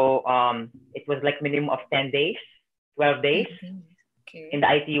 So it was like minimum of 10 days, 12 days. Okay. In the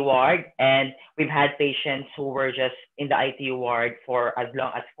ITU ward, and we've had patients who were just in the ITU ward for as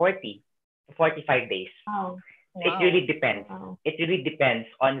long as 40 to 45 days. Wow. It really depends. Wow. It really depends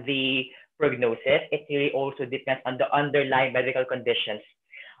on the prognosis. It really also depends on the underlying medical conditions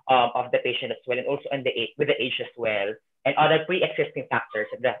of the patient as well, and also on with the age as well, and other pre-existing factors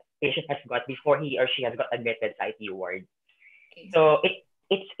that the patient has got before he or she has got admitted to ITU ward. Okay. So it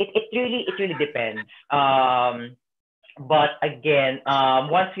really depends. But again,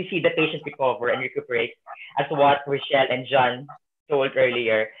 once we see the patient recover and recuperate, as what Rochelle and John told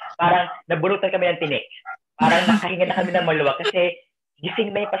earlier, parang nabunutan kami ng tinik. Parang nakahinga na kami ng maluwag kasi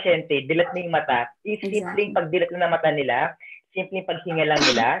gising na yung pasyente, dilat na yung mata. Simpleng pagdilat na ng mata nila, simpleng paghinga lang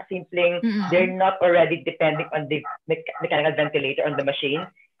nila, simpleng they're not already depending on the mechanical ventilator on the machine.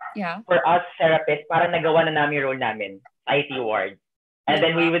 Yeah. For us therapists, parang nagawa na namin yung role namin sa IT ward. And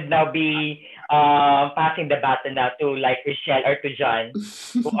then we would now be passing the baton now to like Rochelle or to John,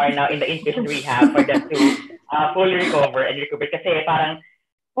 who are now in the inpatient rehab for them to fully recover and recuperate. Kasi parang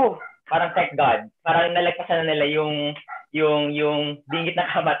thank God. Parang nalagpasan na nila yung dingit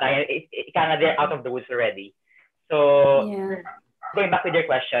na kamatayan. Ika nga they're out of the woods already. So, going back with your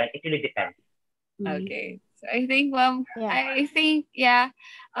question, it really depends. Okay. So, I think, well,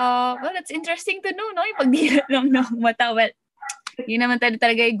 that's interesting to know, no? Yung pagdilat lang ng mata. Well, yun naman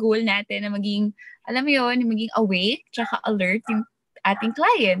talaga yung goal natin na maging, alam mo yun, maging awake, tsaka alert yung ating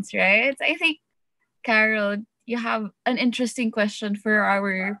clients, right? So, I think, Carol, you have an interesting question for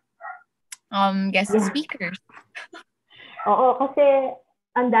our guest speakers. Oo, kasi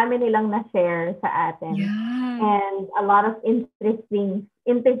ang dami nilang na-share sa atin. Yeah. And a lot of interesting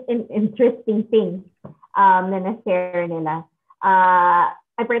things na na-share nila.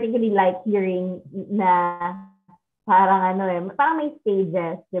 I particularly like hearing na parang parang may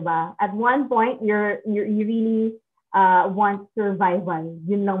stages, di ba? At one point, you really want survival.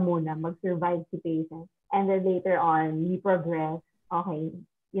 Yun lang muna, mag-survive si patient. And then later on, we progress. Okay,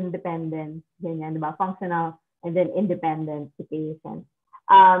 independent, ganyan, di ba? Functional, and then independent si patient.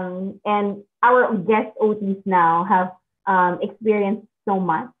 And our guest OTs now have experienced so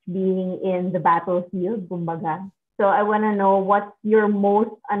much being in the battlefield, kumbaga. So I want to know what's your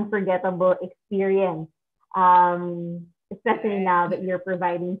most unforgettable experience, especially now that you're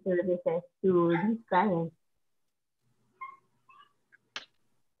providing services to these clients.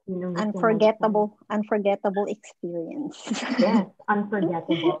 Unforgettable experience. Yes,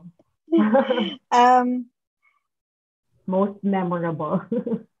 unforgettable. Most memorable.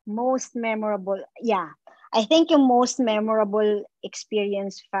 Most memorable. Yeah. I think yung most memorable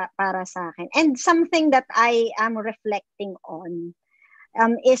experience para sa akin, and something that I am reflecting on,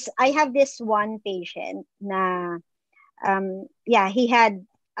 is I have this one patient na he had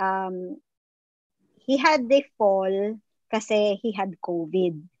the fall kasi he had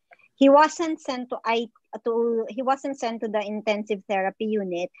COVID. He wasn't sent to the intensive therapy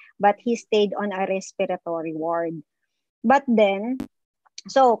unit, but he stayed on a respiratory ward. But then,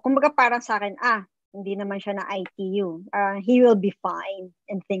 so kumbaga parang sa akin, hindi naman siya na ITU. He will be fine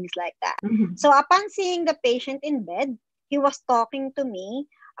and things like that. Mm-hmm. So upon seeing the patient in bed, he was talking to me.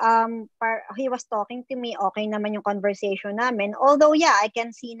 Okay naman yung conversation namin. Although, I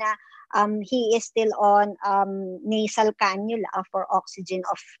can see na he is still on nasal cannula for oxygen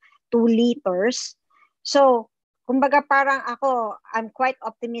of 2 liters. So, kumbaga parang ako, I'm quite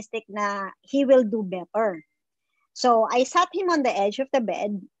optimistic na he will do better. So I sat him on the edge of the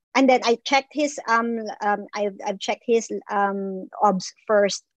bed, and then I checked his I've checked his obs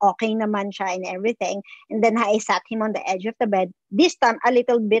first. Okay naman siya and everything. And then I sat him on the edge of the bed. This time a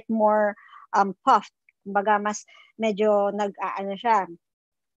little bit more puffed. Kumbaga mas medyo nag-aano siya.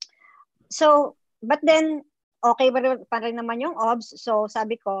 So, but then okay pa rin naman yung obs. So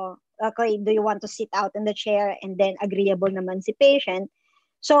sabi ko, okay, do you want to sit out in the chair? And then agreeable naman si patient.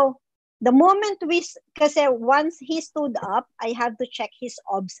 So the moment kasi once he stood up, I have to check his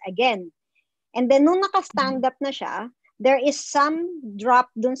obs again. And then nung naka-stand up na siya, there is some drop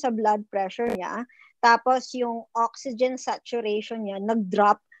dun sa blood pressure niya. Tapos yung oxygen saturation niya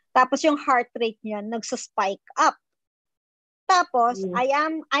nag-drop. Tapos yung heart rate niya nagsa-spike up. Tapos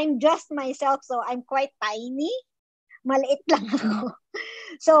I'm just myself, so I'm quite tiny. Maliit lang ako.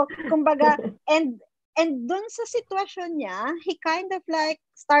 So kumbaga, and dun sa sitwasyon niya, he kind of like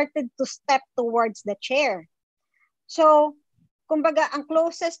started to step towards the chair. So, kumbaga, ang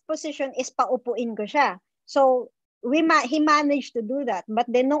closest position is paupuin ko siya. So, he managed to do that. But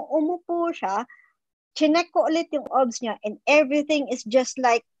then, nung umupo siya, chinek ko ulit yung obs niya and everything is just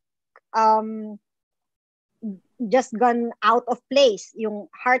like, just gone out of place. Yung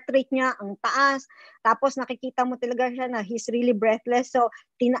heart rate niya, ang taas. Tapos nakikita mo talaga siya na he's really breathless. So,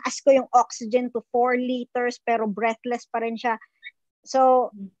 tinaas ko yung oxygen to 4 liters pero breathless pa rin siya. So,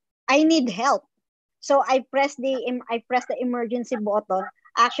 I need help. So, I pressed the emergency button.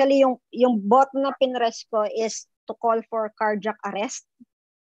 Actually, yung button na pinress ko is to call for cardiac arrest.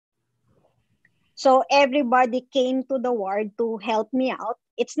 So, everybody came to the ward to help me out.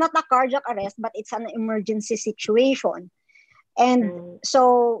 It's not a cardiac arrest, but it's an emergency situation. And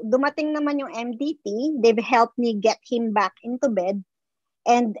so, dumating naman yung MDT. They've helped me get him back into bed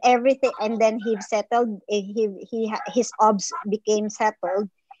and everything. And then he settled. His obs became settled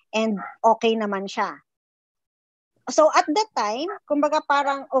and okay naman siya. So, at that time, kumbaga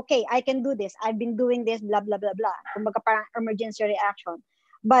parang, okay, I can do this. I've been doing this, blah, blah, blah, blah. Kumbaga parang emergency reaction.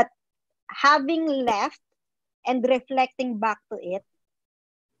 But having left and reflecting back to it,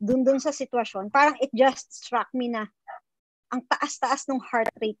 dun sa sitwasyon, parang it just struck me na ang taas-taas ng heart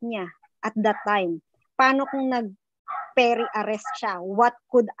rate niya at that time. Paano kung nag-peri-arrest siya? What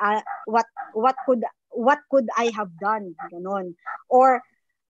could I have done? Ganon. Or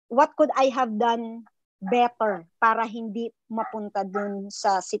what could I have done better para hindi mapunta dun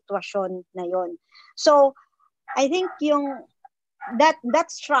sa sitwasyon na yon? So, I think that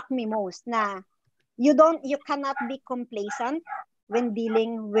struck me most na you cannot be complacent when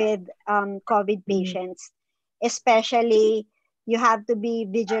dealing with COVID patients. Especially, you have to be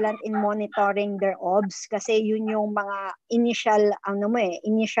vigilant in monitoring their obs kasi yun yung mga initial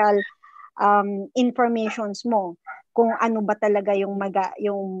informations mo kung ano ba talaga yung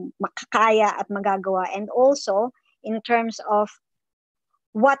makakaya at magagawa. And also, in terms of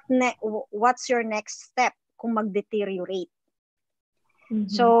what's your next step kung mag-deteriorate.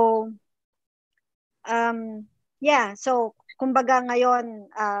 So, so kumbaga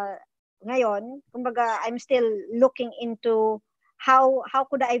ngayon, kumbaga I'm still looking into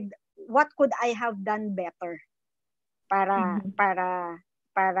what could I have done better para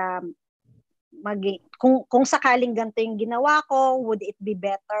kung sakaling ganito yung ginawa ko, would it be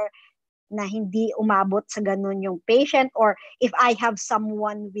better na hindi umabot sa ganun yung patient, or if I have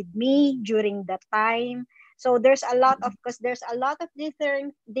someone with me during that time. So there's a lot of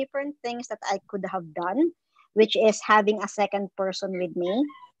different things that I could have done, which is having a second person with me.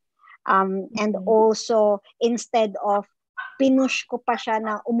 And also, instead of pinush ko pa siya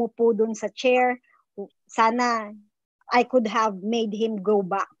na umupo dun sa chair, sana I could have made him go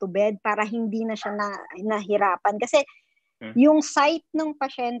back to bed para hindi na siya nahirapan. Kasi yung sight ng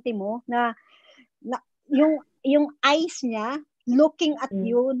pasyente mo na yung eyes niya looking at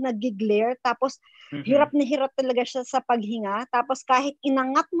you, nagiglare, tapos hirap na hirap talaga siya sa paghinga, tapos kahit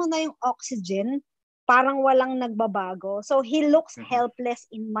inangat mo na yung oxygen, parang walang nagbabago. So he looks helpless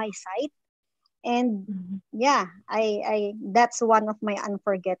in my sight. And I that's one of my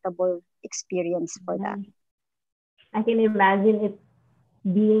unforgettable experience for that. I can imagine it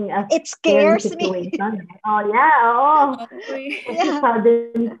being a it scares situation. me. Oh yeah, oo.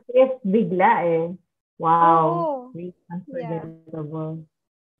 Sudden shift bigla eh. Wow. Really unforgettable.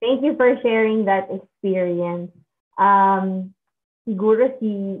 Thank you for sharing that experience. Siguro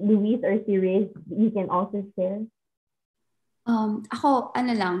si Luis or si Riz, you can also share. Ako,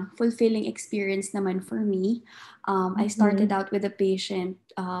 fulfilling experience naman for me. I started out with a patient,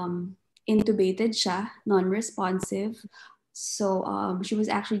 intubated siya, non-responsive. So she was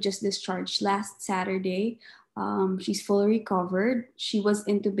actually just discharged last Saturday. She's fully recovered. She was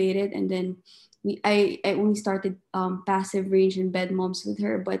intubated, and then I only started passive range and bed moms with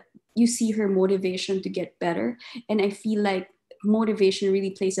her, but you see her motivation to get better. And I feel like motivation really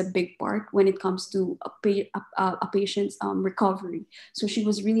plays a big part when it comes to a patient's recovery. So she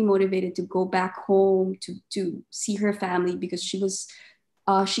was really motivated to go back home to see her family, because she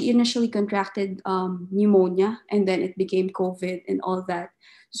initially contracted pneumonia, and then it became COVID and all that.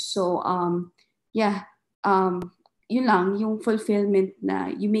 So yeah, yun lang, yung fulfillment na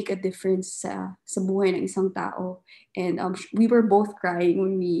you make a difference sa buhay ng isang tao. And we were both crying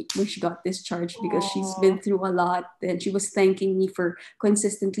when she got discharged, because she's been through a lot, and she was thanking me for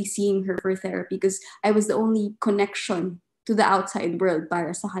consistently seeing her for therapy, because I was the only connection to the outside world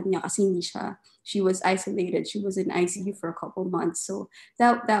para sa kanya, kasi she was isolated. She was in ICU for a couple months. So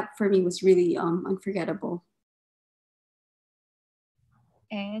that for me was really unforgettable.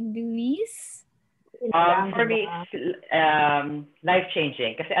 And Luis? For me, it's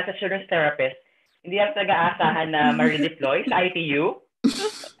life-changing. Kasi as a children's therapist, hindi ako nag-aasahan na ma-redeploy sa ITU.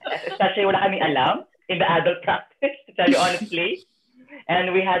 Especially wala kaming alam in the adult practice, to tell you honestly.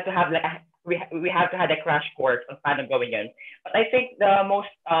 And we had to have we have to have a crash course on paano gawin yun. But I think the most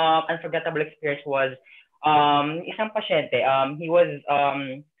unforgettable experience was isang pasyente. He was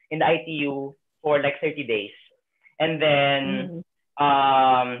in the ITU for like 30 days. And then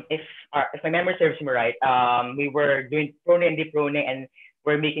if my memory serves me right, we were doing proning and deproning, and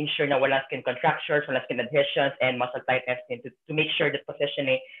we're making sure na wala skin contractures, wala skin adhesions, and muscle tightness to make sure that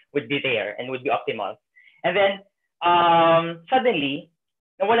positioning would be there and would be optimal. And then suddenly,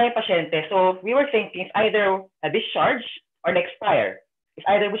 nawala yung pasyente. So we were thinking it's either a discharge or an expire. It's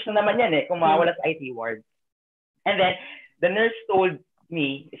either which na naman yan kung mawala sa IT ward. And then the nurse told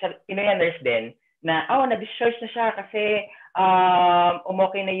me, isa Pinoy nurse din, na na-discharge na siya kasi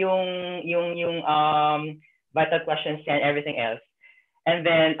umokay na yung vital questions and everything else. And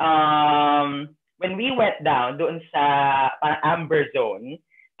then when we went down doon sa parang amber zone,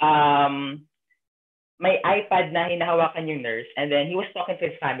 may iPad na hinahawakan yung nurse, and then he was talking to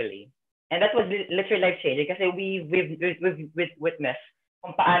his family. And that was literally life-changing kasi we've witnessed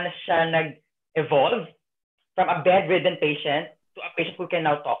kung paano siya nag-evolve from a bedridden patient to a patient who can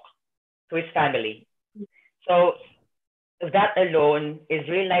now talk to his family. So that alone is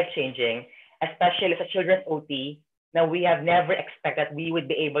really life-changing, especially as a children's OT. Now, we have never expected that we would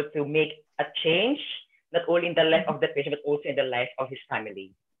be able to make a change, not only in the life of the patient, but also in the life of his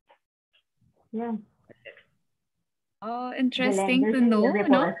family. Yeah. Oh, interesting to know,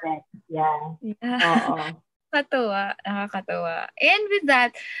 no? Yeah. Nakakatawa. And with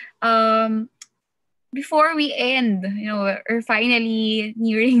that, before we end, we're finally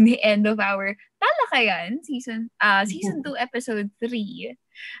nearing the end of our Talakayan season 2, episode 3.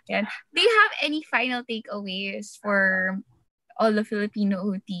 Yan. Do you have any final takeaways for all the Filipino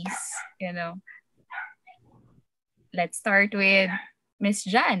OTs? Let's start with Miss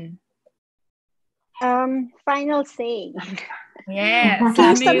Jan. Final say. Yes.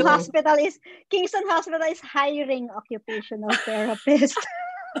 Kingston Hospital is hiring occupational therapists.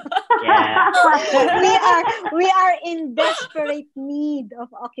 Yeah. we are in desperate need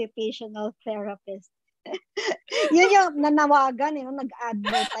of occupational therapists. Yun yung nanawagan,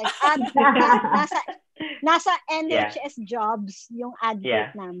 nag-advertise. Nasa NHS jobs yung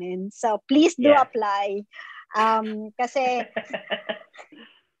advert namin. So please do apply. Kasi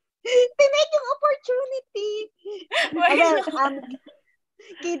tinake yung opportunity.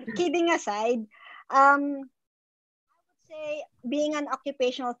 Kidding aside, I would say being an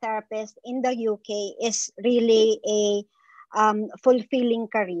occupational therapist in the UK is really a fulfilling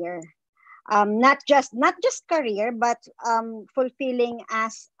career. Not just career, but fulfilling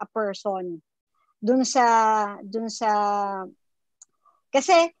as a person. Dun sa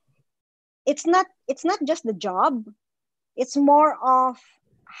kasi it's not just the job. It's more of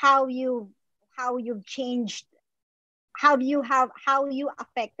how you've changed, how you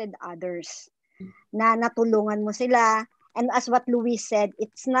affected others, na natulungan mo sila. And as what Luis said,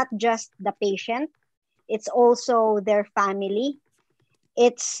 it's not just the patient, it's also their family.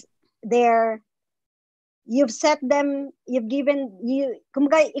 It's you've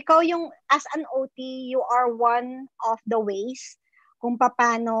kumbaga, ikaw yung, as an OT, you are one of the ways kung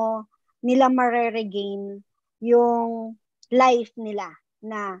paano nila mareregain yung life nila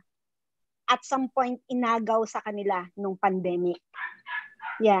na at some point inagaw sa kanila nung pandemic.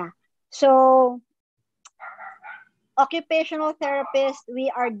 Yeah. So, occupational therapists, we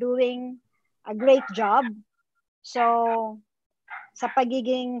are doing a great job. So, sa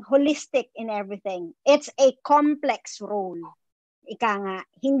pagiging holistic in everything, it's a complex role. Ika nga,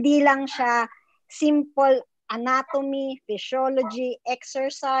 hindi lang siya simple anatomy, physiology,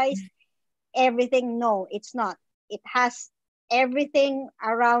 exercise, everything. No, it's not. It has everything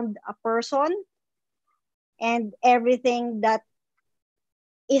around a person and everything that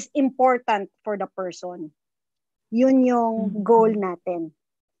is important for the person. Yun yung goal natin.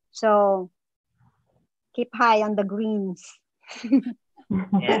 So, keep high on the greens.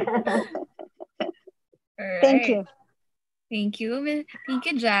 Yeah. All Thank right. you. Thank you. Thank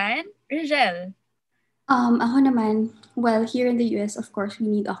you, Jan. Rachel. Ako naman, well, here in the US, of course, we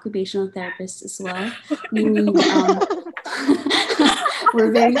need occupational therapists as well. We need,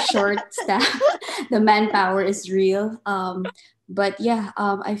 we're very short staffed. The manpower is real. But yeah,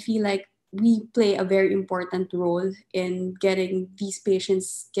 I feel like we play a very important role in getting these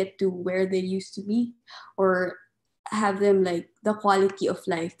patients get to where they used to be, or have them like the quality of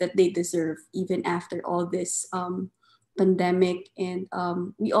life that they deserve even after all this pandemic. And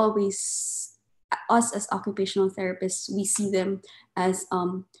we always, us as occupational therapists, we see them as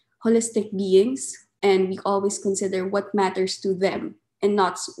holistic beings, and we always consider what matters to them, and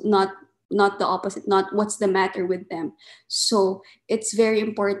not the opposite, not what's the matter with them. So it's very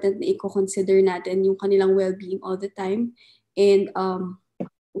important na i-consider natin yung kanilang well-being all the time, and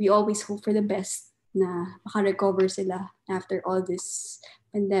we always hope for the best na maka-recover sila after all this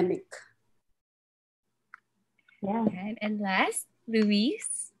pandemic. Yeah. And last,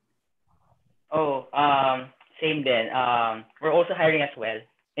 Luis. Oh, same then. We're also hiring as well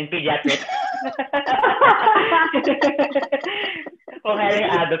in pediatrics. Kung hiring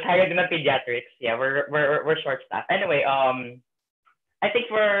adults, hiring din ng pediatrics. Yeah, we're short staffed. Anyway, I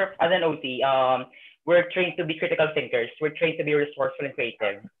think as an OT, we're trained to be critical thinkers. We're trained to be resourceful and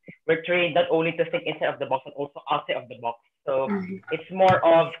creative. We're trained not only to think inside of the box, but also outside of the box. So it's more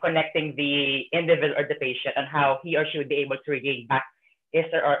of connecting the individual or the patient on how he or she would be able to regain back his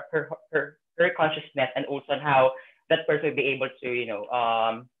or her consciousness, and also on how that person will be able to,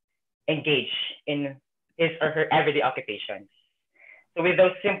 engage in his or her everyday occupations. So with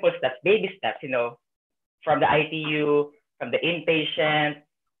those simple steps, baby steps, from the ITU, from the inpatient,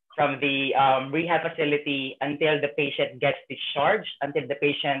 from the rehab facility, until the patient gets discharged, until the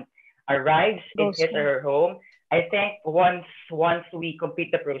patient arrives in his or her home. I think once we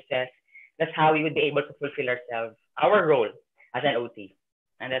complete the process, that's how we would be able to fulfill our role as an OT.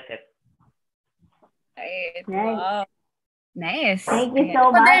 And that's it. Right. Right. Wow. Nice. Thank you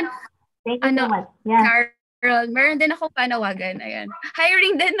so much. Then, Thank you so much. Yeah. Carol, meron din ako panawagan. Ayan.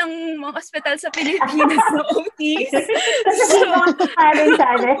 Hiring din ng mga hospital sa Pilipinas na OTs.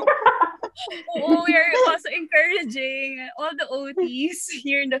 Oo, we are also encouraging all the OTs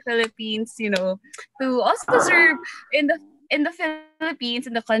here in the Philippines, to also serve in the Philippines,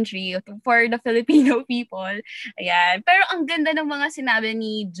 in the country, for the Filipino people. Ayan. Pero ang ganda ng mga sinabi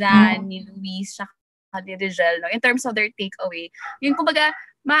ni Jan, ni Luis, saka ni Rizal, in terms of their takeaway. Yung kumbaga,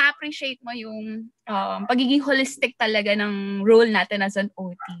 ma-appreciate mo yung pagiging holistic talaga ng role natin as an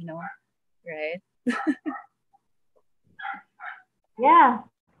OT, no? Right? Yeah.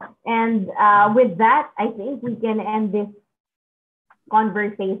 And with that, I think we can end this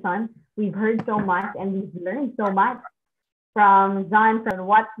conversation. We've heard so much and we've learned so much from John from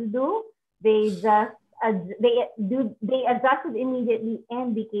what to do. They just they adjusted immediately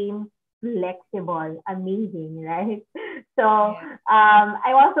and became flexible. Amazing, right? So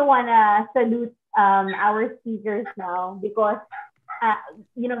I also want to salute our speakers now, because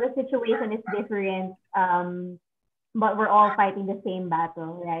the situation is different, but we're all fighting the same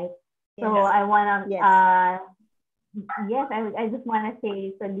battle, right? Yes. So I want to I just want to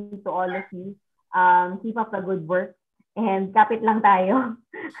say salute to all of you. Keep up the good work, and kapit lang tayo.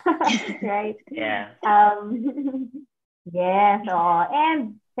 Right? Yeah. Yes.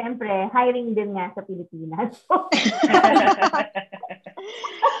 And siyempre, hiring din nga sa Pilipinas.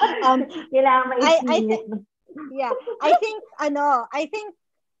 Kailangan ma-ipilit. I think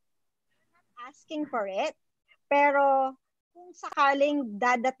asking for it, pero kung sakaling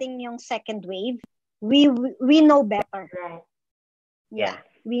dadating yung second wave, we know better. Right. Yeah,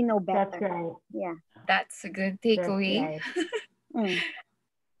 we know better. That's right. Yeah. That's a good takeaway. Right.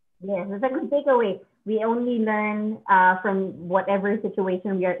 Yes, that's a good takeaway. We only learn from whatever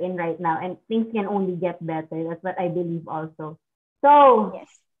situation we are in right now, and things can only get better. That's what I believe also. So,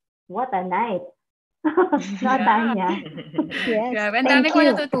 what a night. Not Tanya. Yes. Grabe, ang dami ko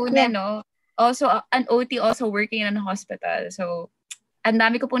natutunan, no? Also, an OT also working in a hospital. So, ang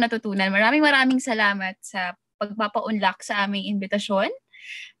dami ko po natutunan. Maraming salamat sa pagpapaunlak sa aming imbitasyon.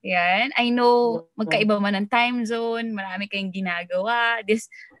 Yan. I know, magkaiba man ang time zone, marami kayong ginagawa.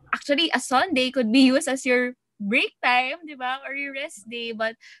 Actually, a Sunday could be used as your break time, di ba? Or your rest day,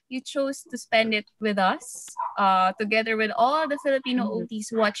 but you chose to spend it with us, together with all the Filipino OTs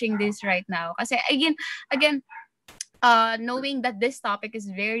watching this right now. Kasi again, knowing that this topic is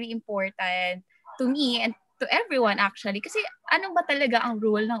very important to me and to everyone actually. Kasi ano ba talaga ang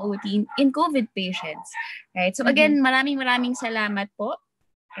role ng OT in COVID patients? Right? So again, maraming salamat po.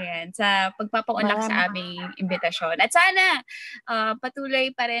 Ayan, sa pagpapaunlak sa aming imbitasyon. At sana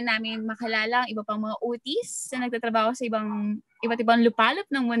patuloy pa rin namin makilala ang iba pang mga OTs na nagtatrabaho sa iba't ibang lupalop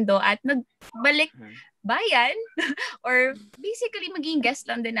ng mundo at nagbalik bayan or basically maging guest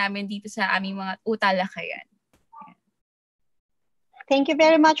lang din namin dito sa aming mga OTalakayan. Thank you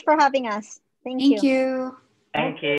very much for having us. Thank you. you. Thank you.